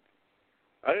healing.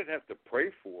 I didn't have to pray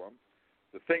for them.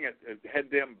 The thing that had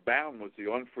them bound was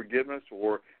the unforgiveness,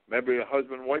 or maybe the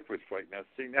husband and wife was fighting. I've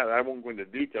seen that. I won't go into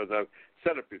details. I've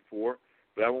said it before,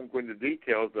 but I won't go into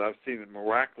details, but I've seen it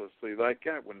miraculously like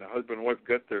that. When the husband and wife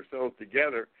got themselves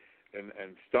together and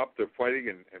stopped their fighting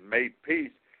and made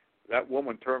peace, that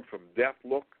woman turned from death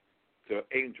look to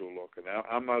angel look. And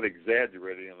I'm not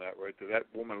exaggerating on that right there. That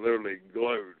woman literally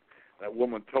glowed. That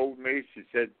woman told me, she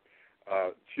said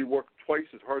she worked twice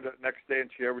as hard that next day than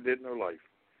she ever did in her life.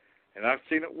 And I've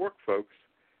seen it work, folks.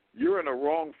 You're in a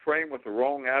wrong frame with the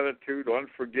wrong attitude,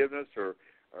 unforgiveness, or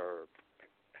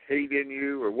hate in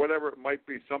you, or whatever it might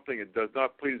be, something that does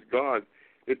not please God.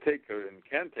 it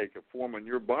can take a form in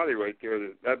your body right there.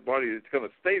 That body is going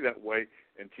to stay that way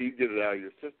until you get it out of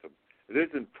your system. It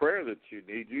isn't prayer that you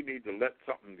need. You need to let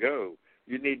something go.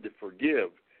 You need to forgive.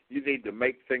 You need to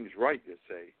make things right, you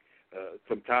say.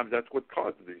 Sometimes that's what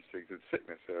causes these things, is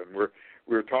sickness. And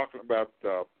we're talking about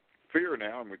fear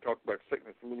now, and we talked about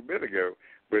sickness a little bit ago,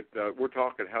 but we're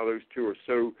talking how those two are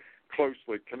so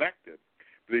closely connected.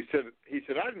 But he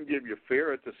said, I didn't give you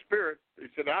fear, it's a spirit. He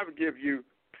said, I would give you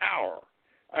power.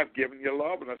 I've given you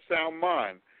love and a sound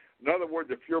mind. In other words,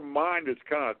 if your mind is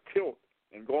kind of tilt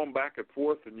and going back and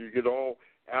forth, and you get all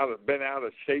bent out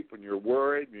of shape, and you're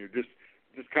worried, and you're just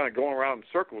kind of going around in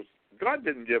circles, God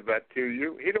didn't give that to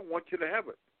you. He don't want you to have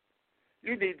it.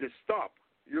 You need to stop.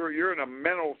 You're in a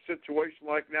mental situation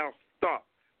like now.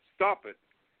 Stop it,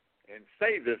 and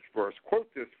say this verse. Quote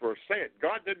this verse. Say it.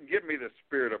 God didn't give me the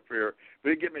spirit of fear,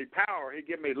 but He gave me power. He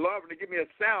gave me love, and He gave me a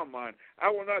sound mind. I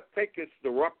will not take this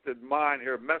disrupted mind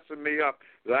here messing me up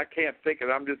that I can't think,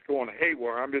 and I'm just going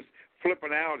haywire. I'm just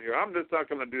flipping out here. I'm just not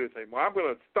going to do this anymore. I'm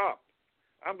going to stop.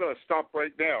 I'm going to stop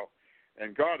right now.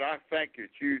 And God, I thank you.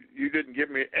 You didn't give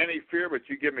me any fear, but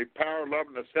you give me power, love,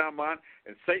 and a sound mind.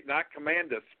 And Satan, I command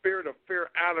the spirit of fear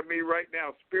out of me right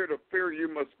now. Spirit of fear,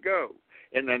 you must go.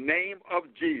 In the name of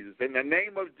Jesus. In the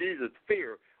name of Jesus,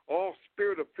 fear. All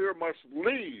spirit of fear must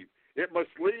leave. It must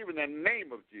leave in the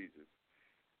name of Jesus.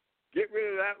 Get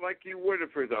rid of that like you would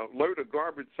if there's a load of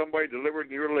garbage somebody delivered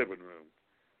in your living room.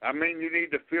 I mean, you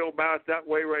need to feel about it that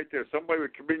way right there. Somebody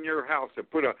would come in your house and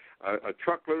put a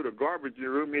truckload of garbage in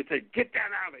your room, and you'd say, get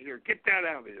that out of here, get that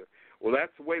out of here. Well,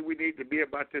 that's the way we need to be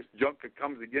about this junk that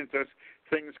comes against us,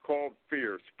 things called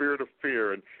fear, spirit of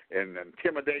fear and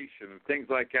intimidation and things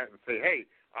like that, and say, hey,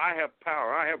 I have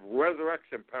power. I have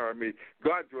resurrection power in me.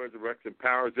 God's resurrection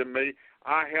power is in me.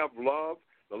 I have love.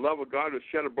 The love of God is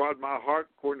shed abroad in my heart.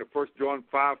 According to 1 John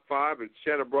 5:5, it's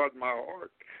shed abroad in my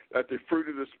heart. That's the fruit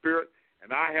of the Spirit.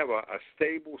 And I have a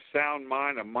stable, sound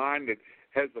mind, a mind that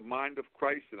has the mind of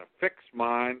Christ, and a fixed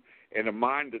mind, and a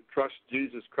mind that trusts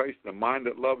Jesus Christ, and a mind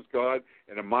that loves God,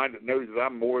 and a mind that knows that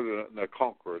I'm more than a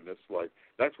conqueror in this life.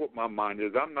 That's what my mind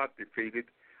is. I'm not defeated.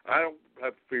 I don't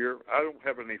have fear. I don't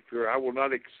have any fear. I will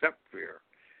not accept fear.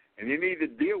 And you need to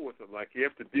deal with it like you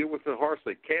have to deal with it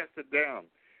harshly. Cast it down.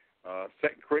 2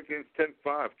 Corinthians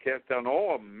 10:5, cast down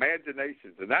all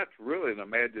imaginations, and that's really an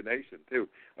imagination too.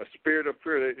 A spirit of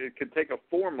fear. It can take a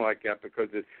form like that because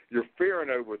you're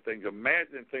fearing over things,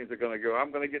 imagining things are going to go.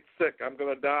 I'm going to get sick. I'm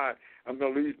going to die. I'm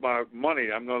going to lose my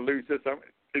money. I'm going to lose this.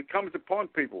 It comes upon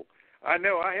people. I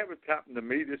know I have it happen to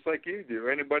me just like you do.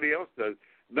 Anybody else does.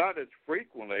 Not as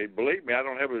frequently. Believe me, I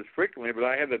don't have it as frequently, but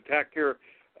I had an attack here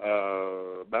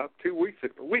about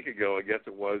a week ago, I guess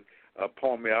it was.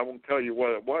 Upon me. I won't tell you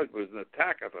what it was, but it was an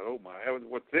attack. I thought, oh, my heavens,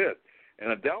 what's this?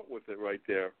 And I dealt with it right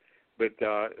there. But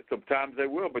sometimes they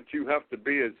will, but you have to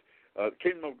be as the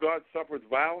kingdom of God suffers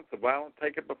violence, the violent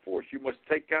take it by force. You must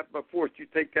take that by force. You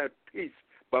take that peace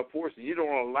by force, and you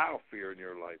don't allow fear in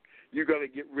your life. You got to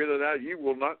get rid of that. You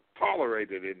will not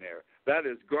tolerate it in there. That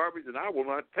is garbage, and I will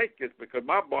not take this because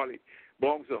my body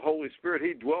belongs to the Holy Spirit.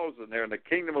 He dwells in there, and the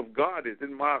kingdom of God is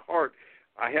in my heart.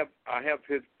 I have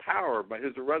His power,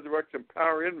 His resurrection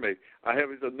power in me. I have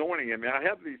His anointing in me. I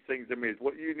have these things in me. It's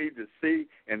what you need to see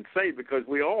and say because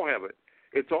we all have it.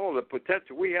 It's all the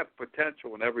potential. We have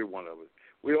potential in every one of us.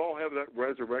 We all have that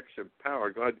resurrection power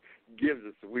God gives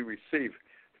us that we receive,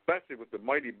 especially with the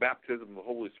mighty baptism of the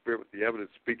Holy Spirit with the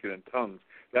evidence speaking in tongues.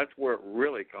 That's where it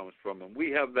really comes from. And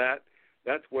we have that.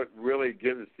 That's what really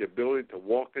gives us the ability to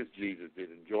walk as Jesus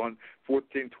did in John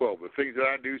 14:12. The things that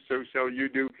I do, so shall you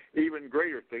do, even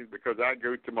greater things, because I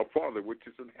go to my Father, which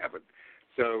is in heaven.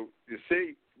 So, you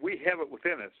see, we have it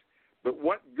within us. But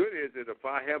what good is it if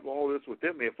I have all this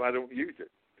within me if I don't use it?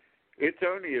 It's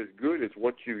only as good as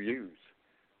what you use.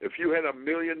 If you had $1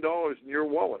 million in your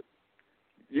wallet,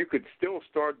 you could still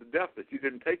starve to death if you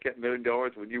didn't take that $1 million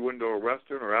when you went to a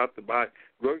restaurant or out to buy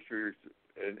groceries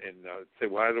and say,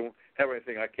 well, I don't have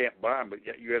anything, I can't buy them, but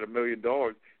yet you had $1 million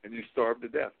and you starved to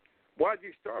death. Why did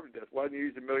you starve to death? Why didn't you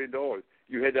use $1 million?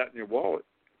 You had that in your wallet.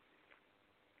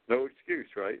 No excuse,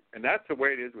 right? And that's the way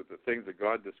it is with the things of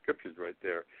God, the scriptures right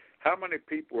there. How many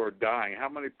people are dying? How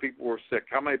many people are sick?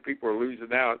 How many people are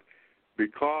losing out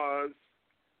because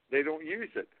they don't use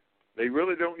it? They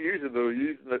really don't use it. They're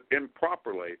using it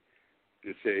improperly,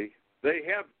 you see. They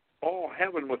have all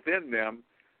heaven within them,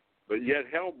 but yet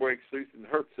hell breaks loose and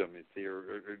hurts them, you see, or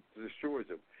destroys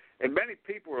them. And many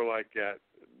people are like that.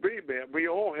 We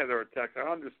all had our attacks. I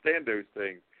understand those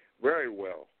things very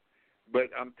well. But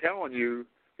I'm telling you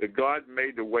that God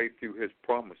made the way through His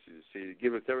promises, you see, to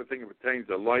give us everything that pertains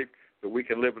to life so we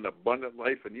can live an abundant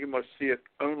life, and you must see it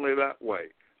only that way.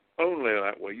 only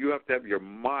that way. You have to have your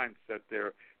mind set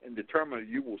there and determine that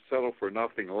you will settle for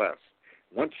nothing less.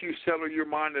 Once you settle your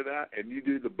mind to that and you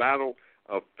do the battle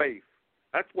of faith,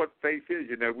 that's what faith is.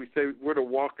 You know, we say we're to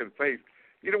walk in faith.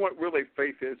 You know what really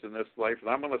faith is in this life? And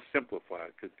I'm going to simplify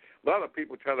it because a lot of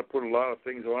people try to put a lot of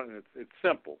things on it, and it's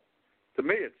simple. To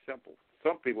me, it's simple.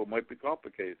 Some people might be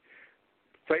complicated.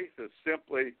 Faith is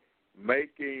simply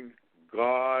making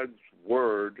God's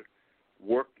word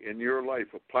work in your life,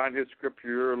 applying his scripture to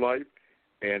your life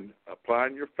and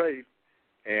applying your faith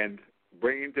and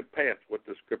bringing to pass what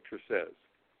the scripture says.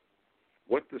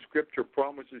 What the scripture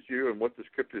promises you and what the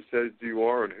scripture says you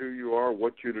are and who you are,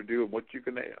 what you're to do and what you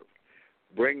can have.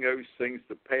 Bring those things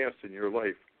to pass in your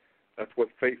life. That's what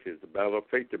faith is, the battle of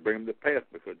faith, to bring them to pass.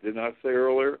 Because didn't I say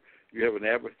earlier, you have an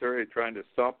adversary trying to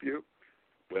stop you?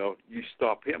 Well, you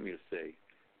stop him, you see.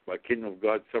 My kingdom of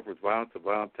God suffers violence, the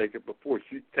violent take it by force.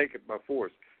 You take it by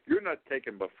force. You're not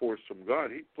taken by force from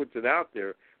God. He puts it out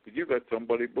there, but you got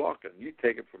somebody blocking. You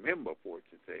take it from him by force,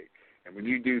 you see. And when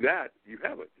you do that, you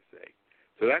have it, you see.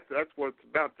 So that's what it's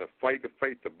about, the fight of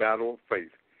faith, the battle of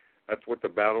faith. That's what the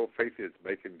battle of faith is,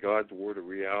 making God's word a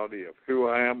reality of who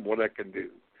I am, what I can do,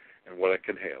 and what I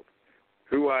can have.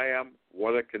 Who I am,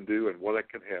 what I can do, and what I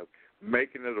can have.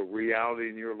 Making it a reality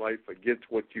in your life against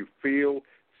what you feel,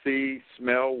 see,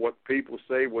 smell, what people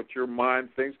say, what your mind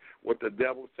thinks, what the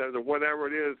devil says, or whatever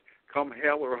it is, come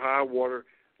hell or high water,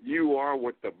 you are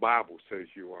what the Bible says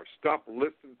you are. Stop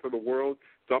listening to the world.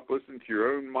 Stop listening to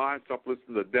your own mind. Stop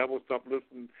listening to the devil. Stop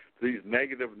listening to these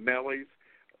negative Nellies.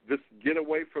 Just get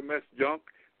away from this junk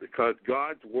because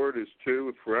God's word is true.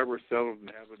 It's forever settled in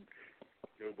heaven.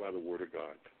 Go by the word of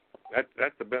God.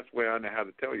 That's the best way I know how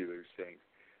to tell you those things.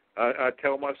 I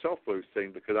tell myself those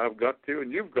things because I've got to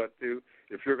and you've got to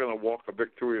if you're going to walk a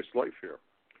victorious life here.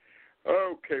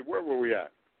 Okay, where were we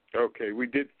at? Okay, we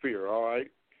did fear, all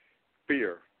right?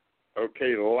 Fear.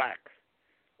 Okay, lack.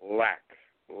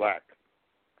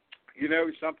 You know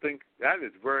something? That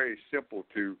is very simple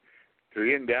to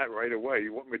end that right away.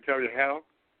 You want me to tell you how?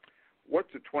 What's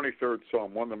the 23rd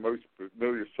Psalm? One of the most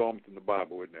familiar Psalms in the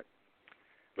Bible, isn't it?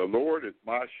 The Lord is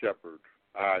my shepherd.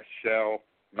 I shall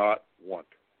not want.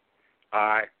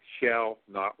 I shall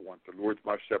not want. The Lord's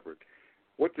my shepherd.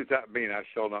 What does that mean, I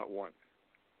shall not want?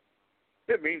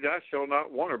 It means I shall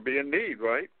not want or be in need,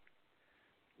 right?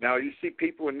 Now, you see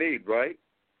people in need, right?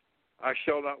 I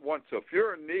shall not want. So if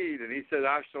you're in need and he said,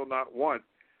 I shall not want,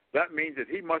 that means that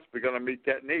he must be going to meet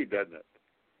that need, doesn't it?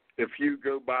 If you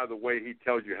go by the way he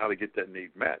tells you how to get that need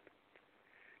met.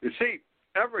 You see,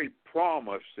 every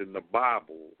promise in the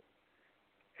Bible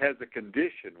has a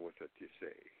condition with it, you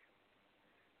see.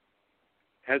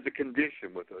 Has a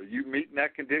condition with it. Are you meeting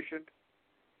that condition?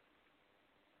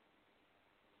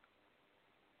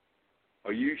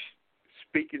 Are you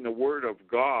speaking the word of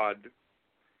God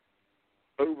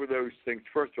over those things?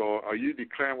 First of all, are you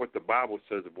declaring what the Bible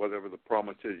says of whatever the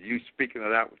promise is? Are you speaking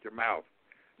it out with your mouth?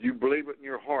 You believe it in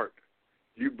your heart.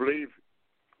 You believe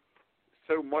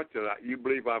so much of that. You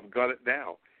believe I've got it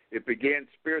now. It began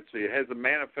spiritually. It hasn't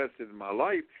manifested in my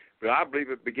life, but I believe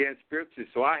it began spiritually,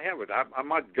 so I have it. I'm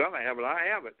not going to have it. I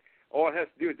have it. All it has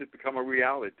to do is just become a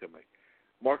reality to me.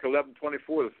 Mark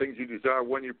 11:24, the things you desire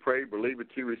when you pray, believe that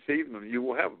you receive them, and you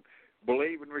will have them.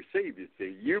 Believe and receive, you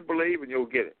see. You believe and you'll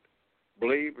get it.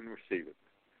 Believe and receive it.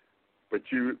 But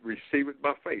you receive it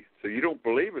by faith. So you don't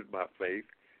believe it by faith.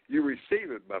 You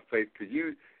receive it by faith because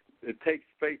it takes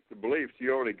faith to believe, so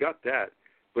you already got that.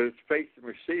 But it's faith in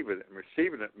receiving it. And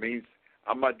receiving it means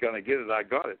I'm not going to get it, I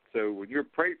got it. So when you're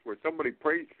prayed for, somebody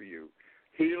prays for you,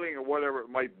 healing or whatever it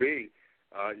might be,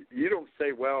 you don't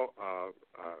say, well,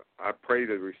 I pray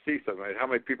to receive something. How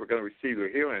many people are going to receive their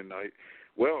healing tonight?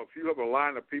 Well, if you have a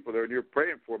line of people there and you're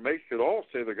praying for them, they should all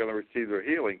say they're going to receive their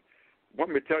healing.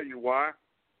 Want me to tell you why?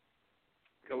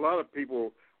 A lot of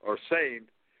people are saying,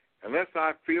 unless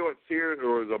I feel it, see it,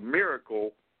 or it's a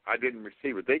miracle, I didn't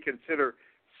receive it. They consider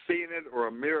seeing it or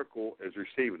a miracle as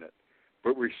receiving it.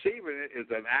 But receiving it is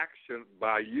an action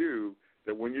by you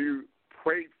that when you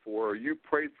prayed for, or you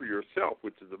prayed for yourself,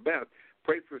 which is the best,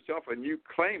 prayed for yourself and you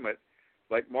claim it,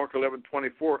 like Mark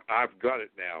 11:24, I've got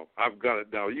it now. I've got it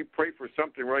now. You pray for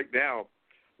something right now,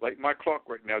 like my clock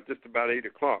right now, just about 8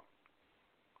 o'clock.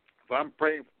 If I'm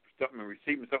praying for something and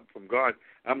receiving something from God,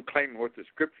 I'm claiming what the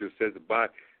Scripture says. By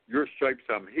your stripes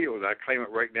I'm healed. I claim it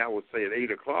right now. We'll say at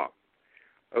 8 o'clock.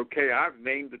 Okay, I've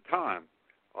named the time.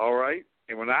 All right?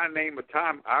 And when I name a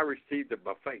time, I received it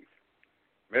by faith.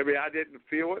 Maybe I didn't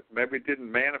feel it. Maybe it didn't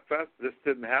manifest. This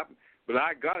didn't happen. But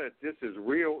I got it just as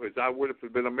real as I would if it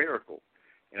had been a miracle.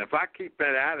 And if I keep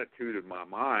that attitude in my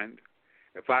mind,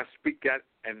 if I speak that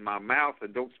in my mouth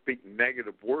and don't speak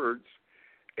negative words,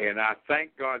 And I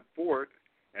thank God for it,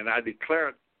 and I declare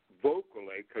it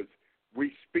vocally because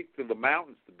we speak to the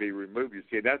mountains to be removed. You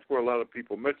see, that's where a lot of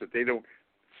people miss it. They don't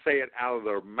say it out of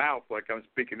their mouth like I'm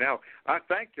speaking now. I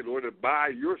thank you, Lord, that by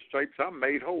your stripes I'm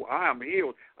made whole. I am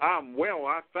healed. I am well.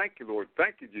 I thank you, Lord.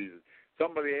 Thank you, Jesus.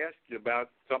 Somebody asks you about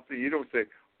something, you don't say,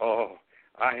 oh,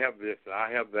 I have this, I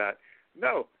have that.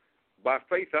 No. By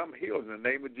faith, I'm healed in the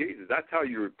name of Jesus. That's how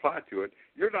you reply to it.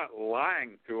 You're not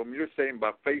lying to them. You're saying, by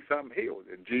faith, I'm healed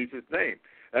in Jesus' name.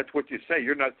 That's what you say.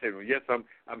 You're not saying, well, yes, I'm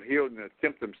healed and the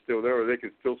symptom's still there or they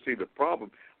can still see the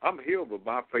problem. I'm healed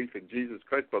by faith in Jesus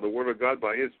Christ, by the word of God,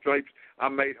 by his stripes,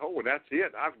 I'm made whole. And that's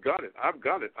it. I've got it. I've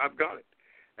got it. I've got it.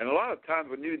 And a lot of times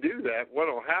when you do that, what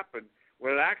will happen,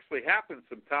 when it actually happens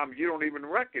sometimes, you don't even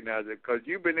recognize it because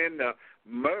you've been in the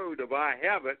mode of I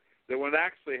have it, that when it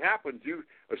actually happens, you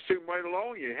assume right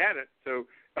along you had it. So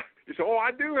you say, oh,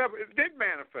 I do have it. It did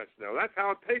manifest now. That's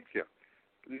how it takes you.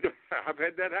 I've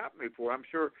had that happen before. I'm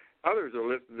sure others are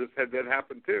listening to this had that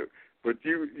happen too. But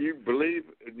you believe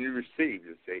and you receive,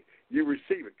 you see. You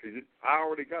receive it because I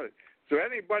already got it. So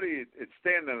anybody that's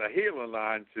standing on a healing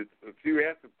line, if you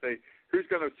ask them, say, who's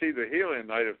going to see the healing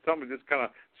night? If someone just kind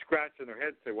of scratching their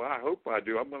head and say, well, I hope I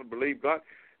do. I'm going to believe God.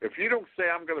 If you don't say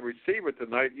I'm going to receive it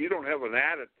tonight, you don't have an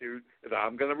attitude that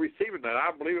I'm going to receive it tonight.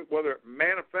 I believe it whether it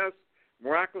manifests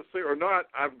miraculously or not.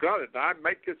 I've got it. I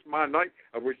make this my night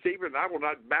of receiving, and I will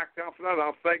not back down from that.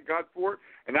 I'll thank God for it,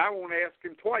 and I won't ask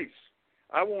him twice.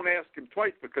 I won't ask him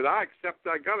twice because I accept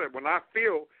I got it. When I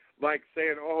feel like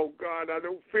saying, oh, God, I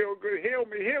don't feel good, heal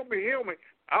me, heal me, heal me,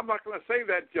 I'm not going to say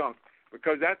that junk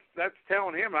because that's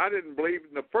telling him I didn't believe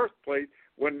in the first place.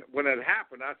 When it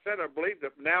happened, I said I believed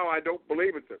it. Now I don't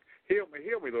believe it. So heal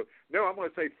me, Lord. No, I'm going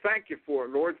to say thank you for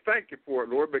it, Lord. Thank you for it,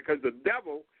 Lord, because the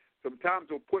devil sometimes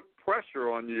will put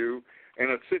pressure on you in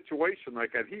a situation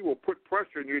like that. He will put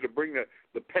pressure on you to bring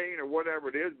the pain or whatever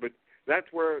it is, but that's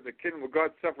where the kingdom of God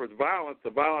suffers violence.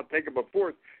 The violent take it by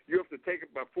force. You have to take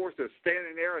it by force of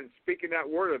standing there and speaking that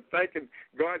word and thanking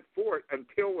God for it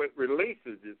until it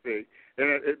releases, you see.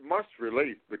 And it must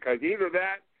release because either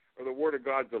that or the word of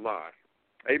God's a lie.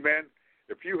 Amen.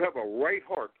 If you have a right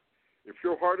heart, if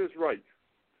your heart is right,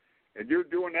 and you're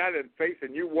doing that in faith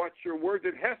and you watch your words,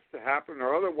 it has to happen,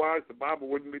 or otherwise the Bible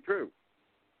wouldn't be true.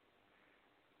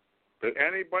 But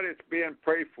anybody that's being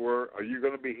prayed for, are you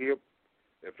going to be healed?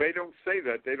 If they don't say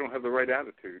that, they don't have the right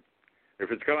attitude.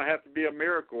 If it's going to have to be a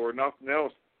miracle or nothing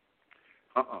else,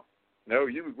 no,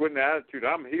 you with an attitude,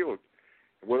 I'm healed.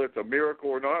 Whether it's a miracle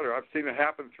or not, or I've seen it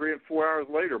happen 3 and 4 hours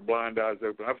later, blind eyes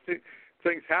open. I've seen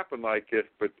things happen like this,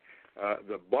 but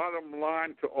the bottom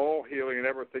line to all healing and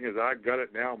everything is I got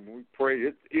it now, and we pray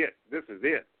it's it. This is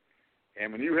it.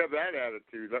 And when you have that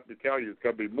attitude, let me tell you, it's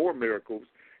going to be more miracles,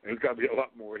 and it's going to be a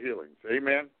lot more healings.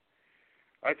 Amen?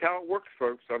 That's how it works,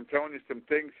 folks. I'm telling you some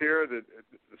things here that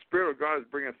the Spirit of God is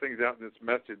bringing things out in this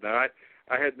message. Now,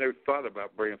 I had no thought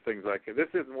about bringing things like it. This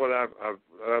isn't what I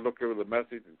looked over the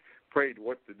message and prayed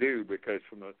what to do, because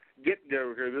from the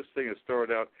get-go here, this thing has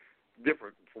started out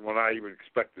different from what I even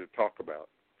expected to talk about.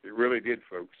 It really did,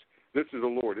 folks. This is the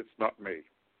Lord. It's not me.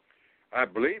 I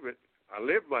believe it. I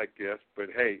live like this, but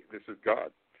hey, this is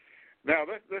God. Now,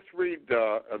 let's read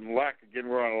in Lack. Again,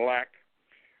 we're on Lack.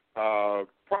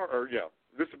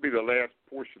 This will be the last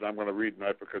portion I'm going to read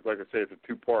tonight because, like I say, it's a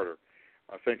two-parter.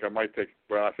 I think I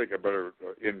better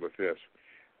end with this.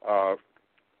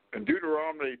 In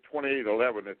Deuteronomy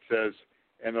 28:11, it says,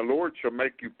 "And the Lord shall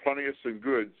make you plenteous in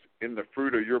goods in the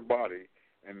fruit of your body,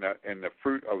 and the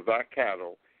fruit of thy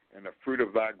cattle, and the fruit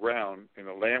of thy ground, in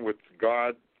the land which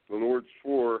God the Lord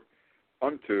swore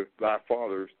unto thy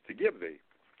fathers to give thee."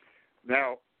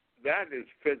 Now, that is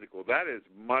physical. That is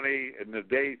money. In the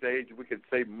day's age, we could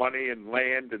say money and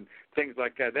land and things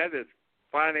like that. That is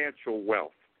financial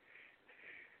wealth.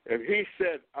 And he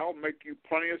said, I'll make you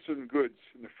plenteous in goods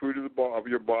in the fruit of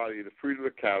your body, the fruit of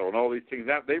the cattle, and all these things.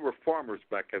 That, they were farmers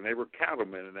back then. They were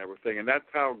cattlemen and everything. And that's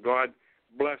how God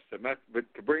blessed them.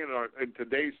 But to bring it in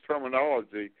today's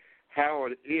terminology, how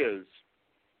it is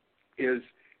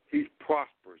he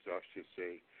prospers us, you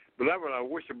see. Beloved, I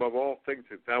wish above all things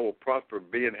that thou will prosper and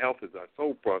be in health as thy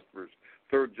soul prospers,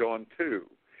 3 John 2.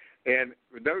 And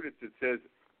notice it says,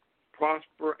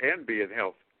 prosper and be in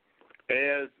health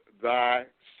as thy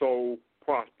soul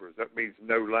prospers. That means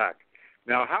no lack.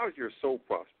 Now, how does your soul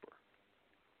prosper?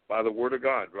 By the Word of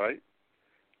God, right?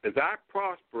 As I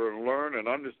prosper and learn and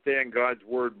understand God's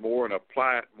Word more and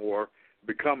apply it more,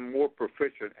 become more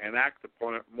proficient and act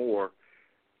upon it more,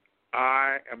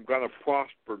 I am going to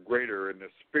prosper greater in the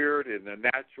spirit, in the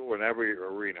natural, in every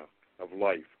arena of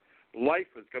life. Life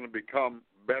is going to become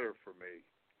better for me.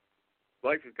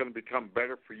 Life is going to become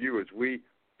better for you as we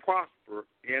prosper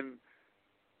in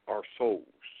our souls.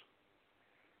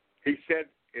 He said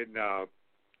in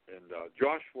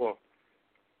Joshua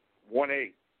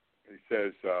 1:8, he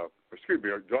says,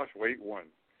 Joshua 8:1,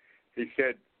 he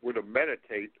said, we're to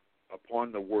meditate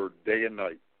upon the word day and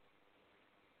night.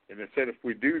 And it said if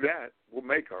we do that, we'll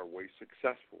make our way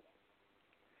successful.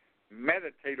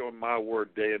 Meditate on my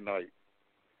word day and night,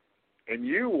 and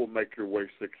you will make your way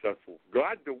successful.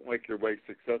 God don't make your way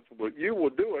successful, but you will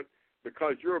do it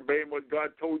because you're obeying what God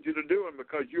told you to do, and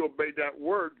because you obeyed that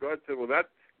word, God said, well, that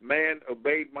man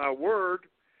obeyed my word,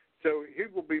 so he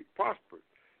will be prospered.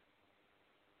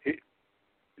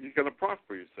 He's going to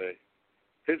prosper, you say.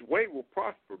 His way will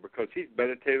prosper because he's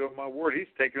meditated on my word. He's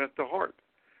taken it to heart.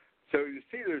 So you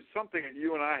see, there's something that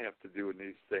you and I have to do in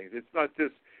these things. It's not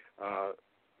just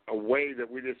a way that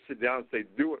we just sit down and say,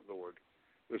 do it, Lord.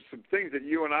 There's some things that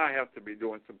you and I have to be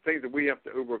doing, some things that we have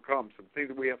to overcome, some things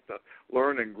that we have to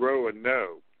learn and grow and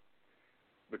know.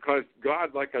 Because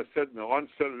God, like I said in the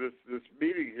onset of this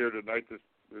meeting here tonight,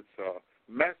 this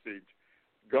message,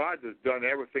 God has done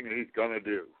everything that he's going to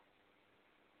do.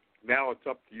 Now it's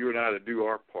up to you and I to do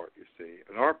our part, you see.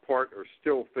 And our part are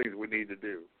still things we need to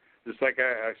do. Just like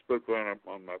I spoke on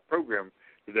my program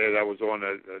today that I was on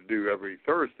to do every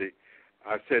Thursday,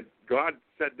 I said, God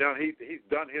sat down, he's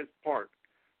done his part.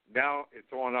 Now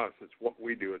it's on us. It's what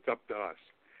we do. It's up to us.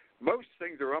 Most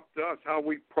things are up to us, how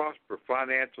we prosper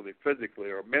financially, physically,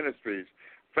 our ministries,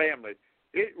 family.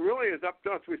 It really is up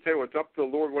to us. We say, well, it's up to the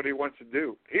Lord what he wants to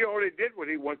do. He already did what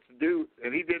he wants to do,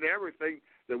 and he did everything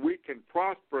that we can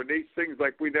prosper in these things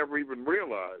like we never even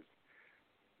realized.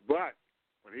 But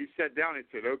when he sat down, he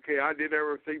said, okay, I did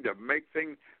everything to make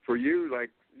things for you like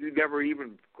you never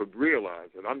even could realize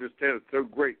and understand it's so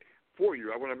great for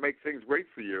you. I want to make things great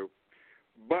for you.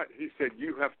 But he said,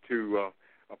 you have to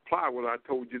apply what I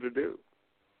told you to do.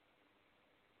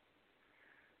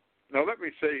 Now, let me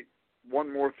say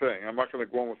one more thing. I'm not going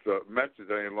to go on with the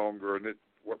message any longer, and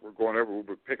what we're going over, we'll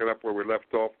be picking up where we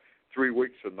left off 3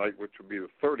 weeks tonight, which will be the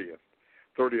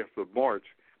 30th of March.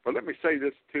 But let me say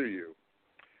this to you.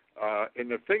 In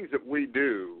the things that we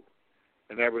do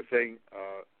and everything,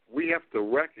 we have to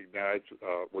recognize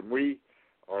when we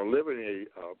are living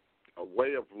a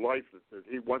way of life that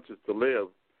he wants us to live,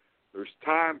 there's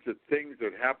times that things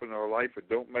that happen in our life that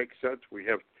don't make sense. We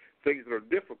have things that are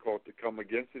difficult to come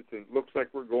against us, and it looks like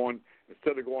we're going,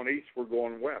 instead of going east, we're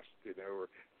going west, or it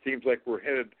seems like we're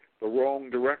headed the wrong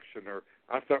direction, or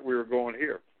I thought we were going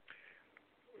here.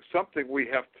 Something we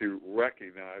have to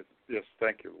recognize, yes,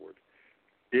 thank you, Lord,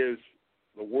 is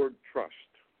the word trust,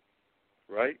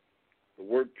 right? The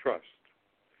word trust.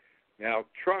 Now,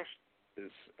 trust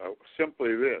is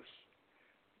simply this.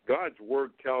 God's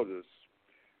word tells us,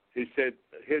 he said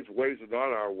his ways are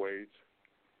not our ways,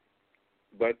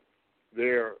 but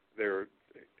they're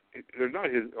not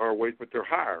our ways, but they're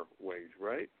higher ways,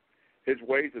 right? His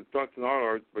ways and thoughts are not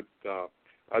ours, but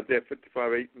Isaiah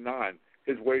 55:8-9,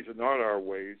 his ways are not our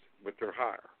ways, but they're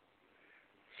higher.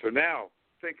 So now,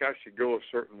 I think I should go a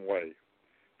certain way.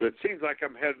 But it seems like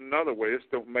I'm heading another way. This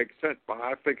don't make sense, but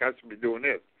I think I should be doing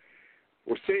this.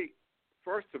 Well, see,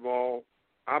 first of all,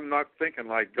 I'm not thinking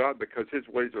like God because his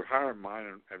ways are higher than mine,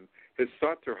 and his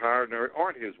thoughts are higher and they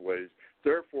aren't his ways.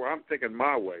 Therefore, I'm thinking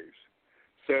my ways.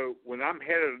 So when I'm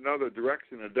headed another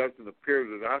direction that doesn't appear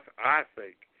that I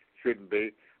think shouldn't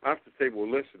be, I have to say, well,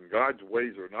 listen, God's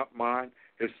ways are not mine.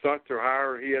 His thoughts are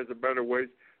higher. He has a better ways.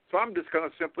 So I'm just going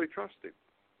to simply trust him.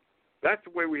 That's the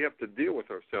way we have to deal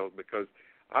with ourselves, because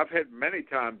I've had many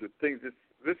times that things,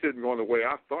 this isn't going the way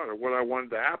I thought or what I wanted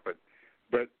to happen.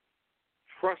 But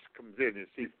trust comes in. You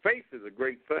see, faith is a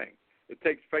great thing. It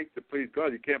takes faith to please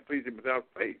God. You can't please him without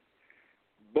faith.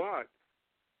 But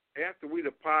after we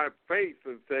apply faith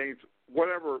in things,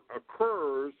 whatever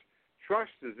occurs,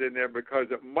 trust is in there because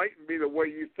it mightn't be the way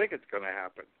you think it's going to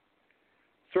happen.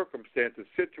 Circumstances,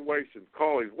 situations,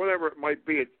 callings, whatever it might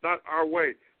be, it's not our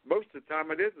way. Most of the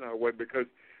time it isn't our way, because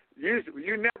you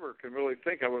never can really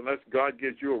think of it unless God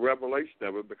gives you a revelation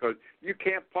of it, because you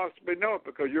can't possibly know it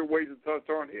because your ways and thoughts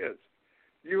aren't his.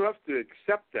 You have to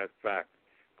accept that fact.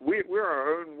 We're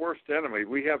our own worst enemy.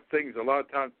 We have things a lot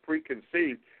of times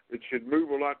preconceived that should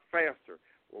move a lot faster.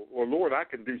 Well, Lord, I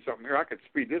can do something here. I can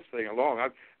speed this thing along.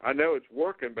 I know it's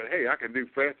working, but, hey, I can do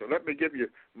faster. Let me give you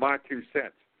my 2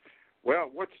 cents. Well,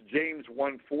 what's James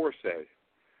 1:4 say?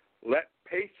 Let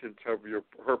patience have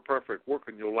her perfect work,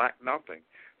 and you'll lack nothing.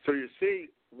 So you see,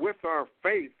 with our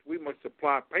faith, we must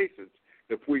apply patience.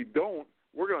 If we don't,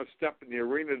 we're going to step in the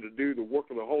arena to do the work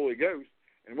of the Holy Ghost,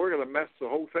 and we're going to mess the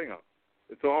whole thing up.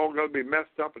 It's all going to be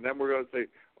messed up, and then we're going to say,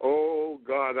 oh,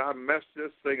 God, I messed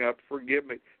this thing up. Forgive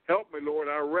me. Help me, Lord.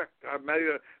 I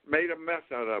made a mess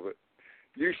out of it.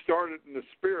 You started in the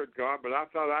spirit, God, but I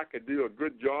thought I could do a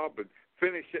good job and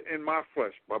finish it in my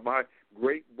flesh by my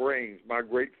great brains, my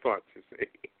great thoughts, you see.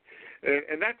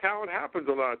 And that's how it happens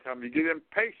a lot of times. You get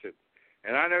impatient.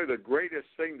 And I know the greatest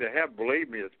thing to have, believe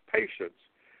me, is patience.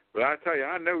 But I tell you,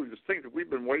 I know the things that we've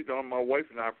been waiting on, my wife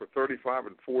and I, for 35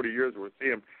 and 40 years. We're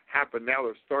seeing them happen now.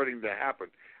 They're starting to happen.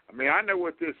 I mean, I know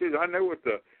what this is. I know what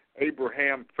the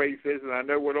Abraham faith is, and I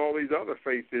know what all these other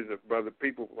faiths is by the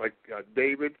people like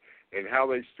David and how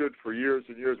they stood for years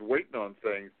and years waiting on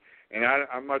things. And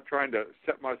I'm not trying to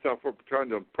set myself up trying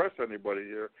to impress anybody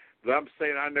here, but I'm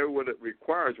saying I know what it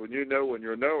requires when you know when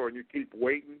you're a knower and you keep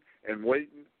waiting and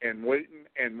waiting and waiting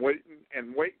and waiting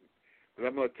and waiting. But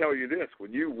I'm going to tell you this,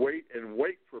 when you wait and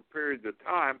wait for periods of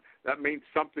time, that means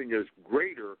something is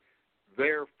greater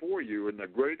there for you. And the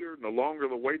greater and the longer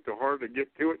the wait, the harder to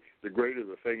get to it, the greater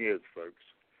the thing is, folks.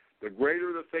 The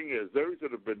greater the thing is. Those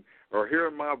that are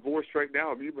hearing my voice right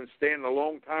now, if you've been standing a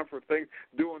long time for things,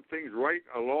 doing things right,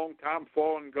 a long time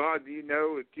following God, you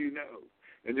know that you know.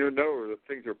 And you know that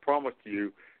things are promised to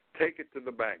you. Take it to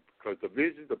the bank, because the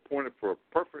vision is appointed for a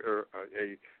perfect or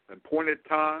an appointed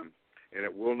time, and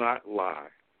it will not lie.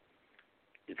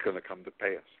 It's going to come to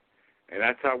pass. And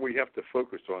that's how we have to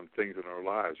focus on things in our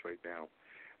lives right now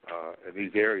in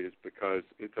these areas, because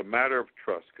it's a matter of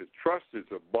trust, because trust is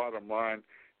the bottom line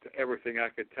to everything I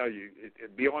could tell you.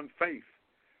 Beyond faith,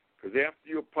 because after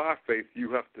you apply faith,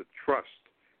 you have to trust.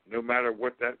 No matter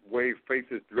what that way faith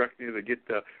is directing you to get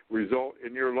the result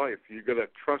in your life, you've got to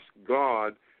trust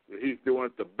God that He's doing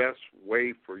it the best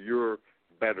way for your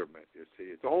betterment, you see.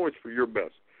 It's always for your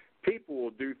best. People will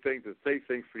do things and say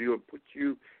things for you and put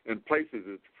you in places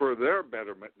that's for their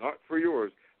betterment, not for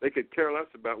yours. They could care less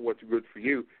about what's good for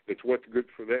you. It's what's good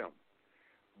for them.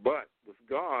 But with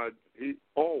God, He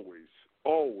always,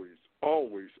 always,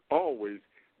 always, always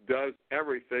does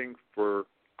everything for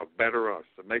a better us,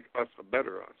 to make us a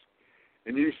better us.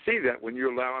 And you see that when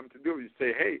you allow Him to do it. You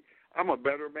say, hey, I'm a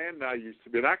better man than I used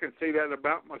to be. And I can say that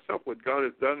about myself, what God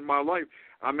has done in my life.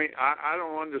 I mean, I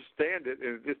don't understand it,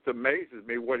 and it just amazes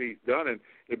me what He's done, and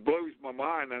it blows my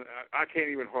mind, and I can't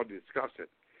even hardly discuss it.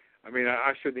 I mean,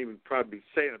 I shouldn't even probably be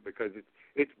saying it, because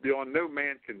it's beyond, no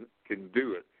man can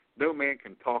do it. No man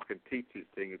can talk and teach these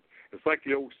things. It's like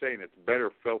the old saying, it's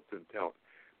better felt than taught.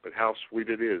 But how sweet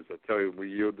it is, I tell you, we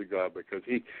yield to God, because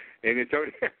He, and it's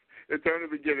only it's only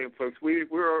the beginning, folks.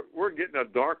 We're getting a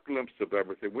dark glimpse of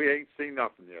everything. We ain't seen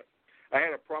nothing yet. I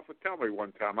had a prophet tell me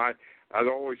one time. I'd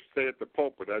always say at the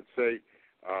pulpit, I'd say,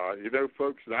 you know,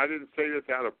 folks, and I didn't say this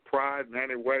out of pride in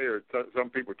any way, or some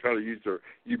people try to use their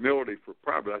humility for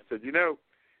pride, but I said, you know,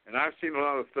 and I've seen a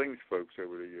lot of things, folks,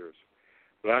 over the years,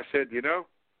 but I said, you know,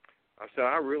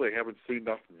 I really haven't seen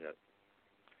nothing yet.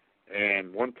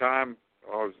 And one time,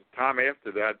 time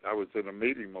after that, I was in a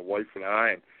meeting, my wife and I,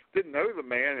 and didn't know the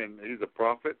man, and he's a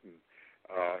prophet, and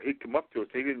he'd come up to us.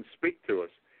 He didn't speak to us.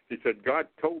 He said, God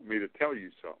told me to tell you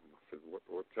something. I said,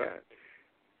 what's that?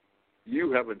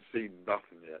 You haven't seen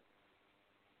nothing yet.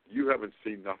 You haven't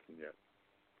seen nothing yet.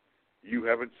 You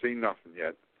haven't seen nothing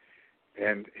yet.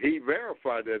 And he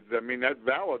verified that. I mean, that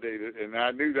validated, and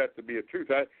I knew that to be a truth.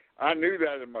 I knew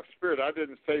that in my spirit. I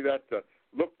didn't say that to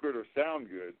look good or sound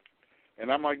good.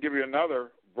 And I'm going to give you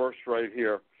another verse right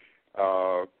here.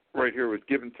 Right here was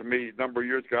given to me a number of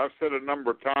years ago. I've said it a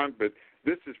number of times, but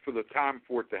this is for the time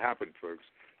for it to happen, folks.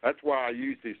 That's why I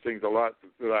use these things a lot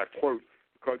that I quote,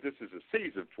 because this is a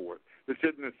season for it. This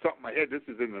isn't in something I had. This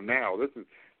is in the now. This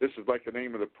is like the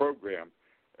name of the program.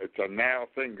 It's a now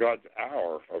thing, God's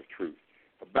hour of truth.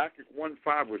 Habakkuk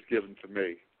 1:5 was given to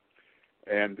me.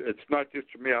 And it's not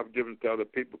just for me. I've given it to other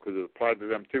people because it applied to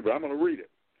them too. But I'm going to read it.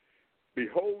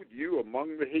 Behold you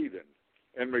among the heathen,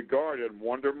 and regard and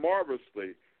wonder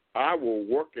marvelously. I will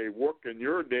work a work in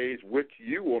your days which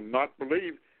you will not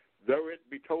believe, though it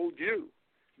be told you.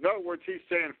 In other words, he's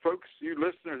saying, folks, you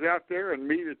listeners out there, and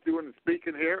me that's doing the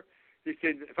speaking here, he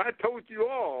said, if I told you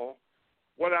all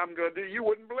what I'm going to do, you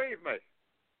wouldn't believe me.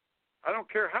 I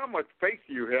don't care how much faith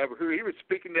you have. He was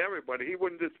speaking to everybody. He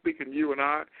wasn't just speaking to you and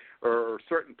I or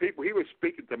certain people. He was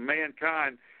speaking to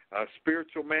mankind,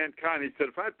 spiritual mankind. He said,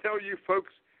 if I tell you,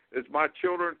 folks, as my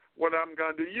children, what I'm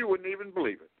going to do, you wouldn't even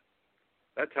believe it.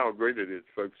 That's how great it is,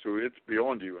 folks. So it's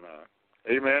beyond you and I.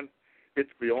 Amen? It's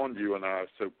beyond you and I.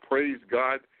 So praise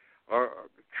God.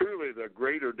 Truly the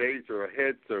greater days are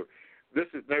ahead. So this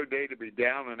is no day to be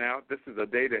down and out. This is a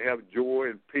day to have joy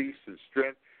and peace and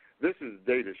strength. This is a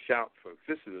day to shout, folks.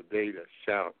 This is a day to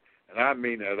shout. And I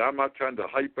mean that. I'm not trying to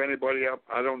hype anybody up.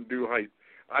 I don't do hype.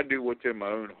 I do what's in my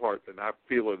own heart, and I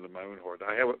feel it in my own heart.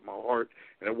 I have it in my heart,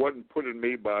 and it wasn't put in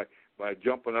me by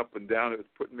jumping up and down. It was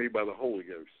put in me by the Holy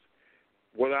Ghost.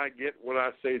 What I get, what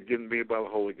I say is given me by the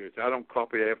Holy Ghost. I don't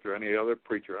copy after any other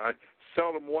preacher. I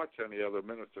seldom watch any other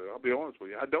minister. I'll be honest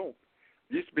with you. I don't.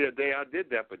 Used to be a day I did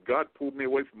that, but God pulled me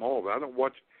away from all of it. I don't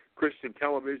watch Christian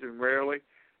television rarely.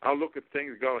 I'll look at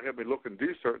things. God will have me look and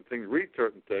do certain things, read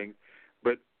certain things,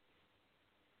 but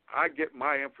I get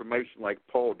my information like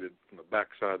Paul did from the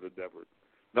backside of the desert.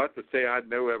 Not to say I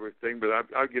know everything, but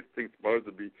I get things supposed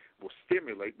to be will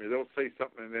stimulate me. They'll say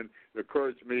something, and then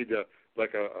encourage me to,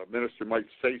 like a minister might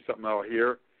say something I'll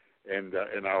hear, and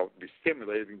I'll be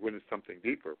stimulated and go into something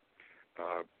deeper.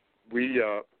 I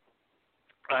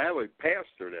have a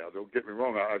pastor now. Don't get me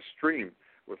wrong. I stream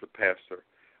with a pastor,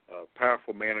 a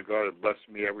powerful man of God that blesses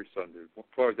me every Sunday. As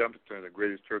far as I'm concerned, the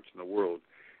greatest church in the world.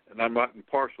 And I'm not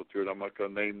impartial to it. I'm not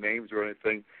going to name names or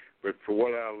anything. But for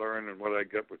what I learned and what I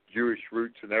got with Jewish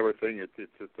roots and everything, it's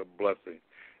just a blessing.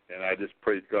 And I just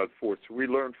praise God for it. So we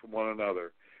learn from one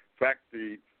another. In fact,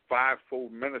 the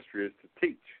fivefold ministry is to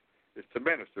teach. It's to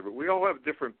minister. But we all have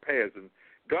different paths. And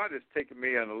God has taken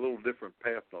me on a little different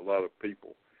path than a lot of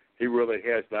people. He really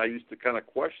has. And I used to kind of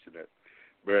question it.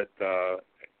 But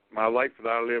my life that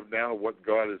I live now, what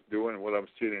God is doing and what I'm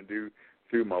seeing Him do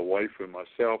through my wife and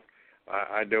myself,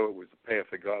 I know it was the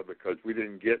path of God, because we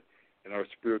didn't get in our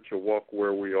spiritual walk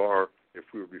where we are if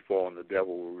we were befalling the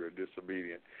devil or we were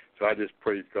disobedient. So I just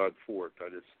praise God for it. I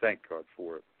just thank God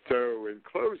for it. So in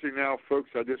closing now,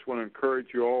 folks, I just want to encourage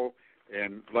you all.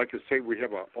 And like I say, we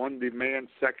have an on-demand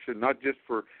section, not just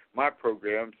for my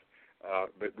programs,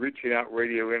 but Reaching Out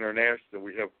Radio International.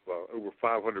 We have over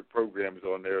 500 programs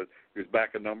on there. It goes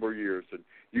back a number of years. And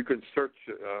you can search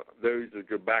those and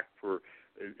go back for,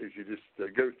 as you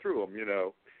just go through them,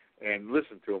 and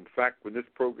listen to them. In fact, when this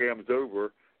program is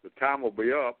over, the time will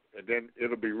be up, and then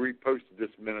it'll be reposted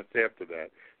just minutes after that.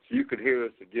 So you can hear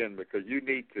this again, because you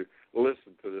need to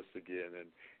listen to this again.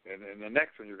 And the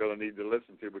next one you're going to need to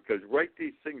listen to, because write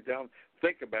these things down,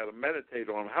 think about them, meditate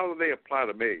on them. How do they apply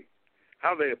to me?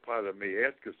 How do they apply to me?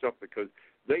 Ask yourself, because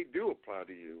they do apply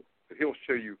to you. But He'll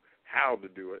show you how to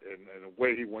do it and the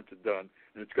way He wants it done,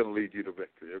 and it's going to lead you to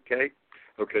victory, okay?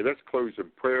 Okay, let's close in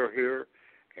prayer here,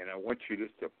 and I want you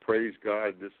just to praise God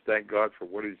and just thank God for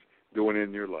what He's doing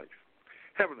in your life.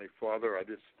 Heavenly Father, I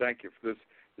just thank You for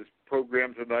this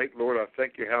program tonight. Lord, I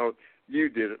thank You how You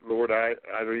did it, Lord. I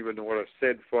don't even know what I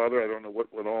said, Father. I don't know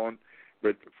what went on.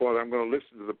 But, Father, I'm going to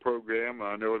listen to the program.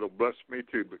 I know it'll bless me,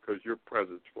 too, because Your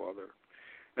presence, Father.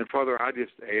 And, Father, I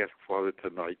just ask, Father,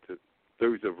 tonight that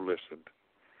those who have listened,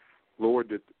 Lord,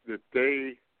 that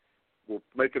they will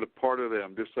make it a part of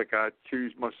them, just like I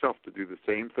choose myself to do the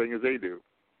same thing as they do.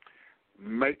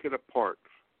 Make it a part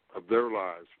of their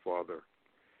lives, Father.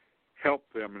 Help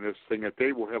them in this thing, that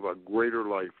they will have a greater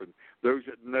life. And those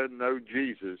that know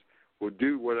Jesus will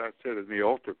do what I said in the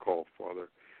altar call, Father,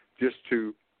 just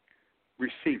to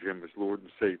receive Him as Lord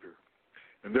and Savior.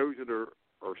 And those that are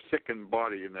sick in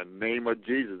body, in the name of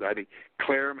Jesus, I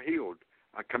declare them healed.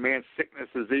 I command sickness,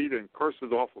 disease, and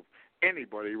curses off of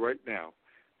anybody right now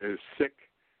that is sick,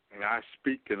 and I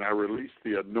speak and I release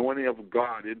the anointing of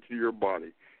God into your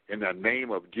body in the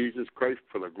name of Jesus Christ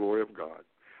for the glory of God.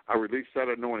 I release that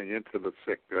anointing into the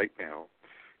sick right now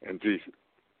in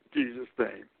Jesus'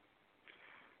 name.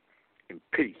 In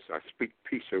peace, I speak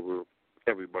peace over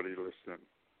everybody listening.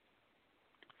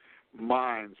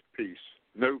 Mind's peace,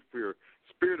 no fear.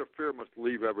 Spirit of fear must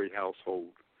leave every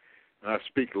household. And I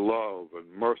speak love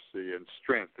and mercy and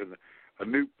strength and a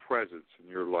new presence in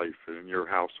your life and in your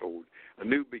household, a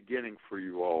new beginning for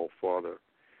you all, Father.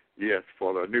 Yes,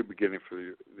 Father, a new beginning for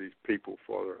these people,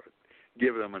 Father.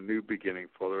 Give them a new beginning,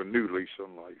 Father, a new lease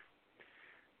on life.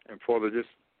 And, Father, just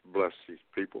bless these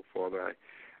people, Father.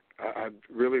 I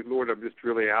really, Lord, I'm just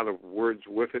really out of words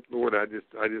with it, Lord. I just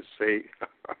say,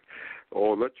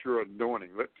 oh, let your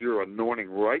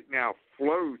anointing right now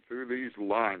flow through these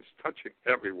lines, touching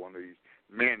every one of these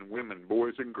men, women,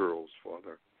 boys, and girls,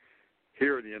 Father.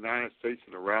 Here in the United States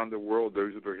and around the world,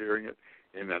 those that are hearing it,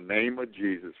 in the name of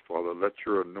Jesus, Father, let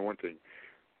your anointing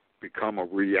become a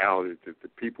reality, that the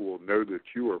people will know that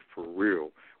you are for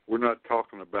real. We're not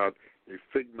talking about a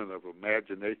figment of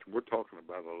imagination. We're talking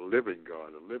about a living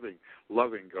God, a living,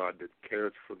 loving God that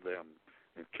cares for them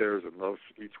and cares and loves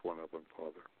each one of them,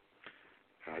 Father.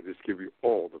 And I just give you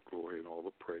all the glory and all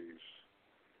the praise.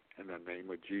 In the name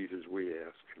of Jesus we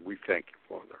ask, and we thank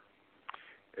you, Father.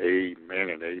 Amen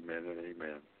and amen and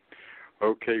amen.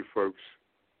 Okay, folks,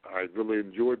 I really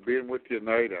enjoyed being with you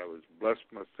tonight. I was blessed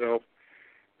myself,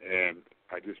 and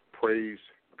I just praise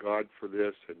God for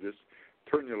this and just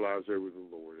turn your lives over to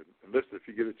the Lord. And listen, if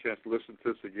you get a chance to listen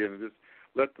to this again, and just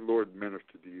let the Lord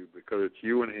minister to you, because it's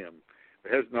you and him.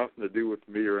 It has nothing to do with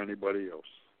me or anybody else,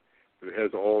 but it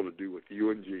has all to do with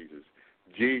you and Jesus.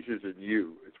 Jesus and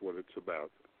you is what it's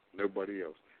about. Nobody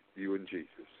else. You and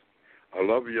Jesus. I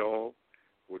love you all.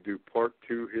 We'll do part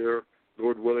 2 here,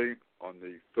 Lord willing, on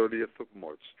the 30th of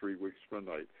March, 3 weeks from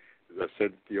tonight. As I said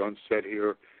at the onset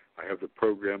here, I have the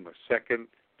program the second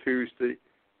Tuesday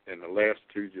and the last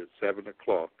Tuesday at 7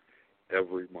 o'clock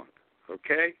every month.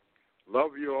 Okay?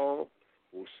 Love you all.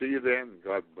 We'll see you then.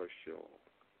 God bless you all.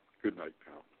 Good night,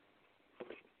 pal.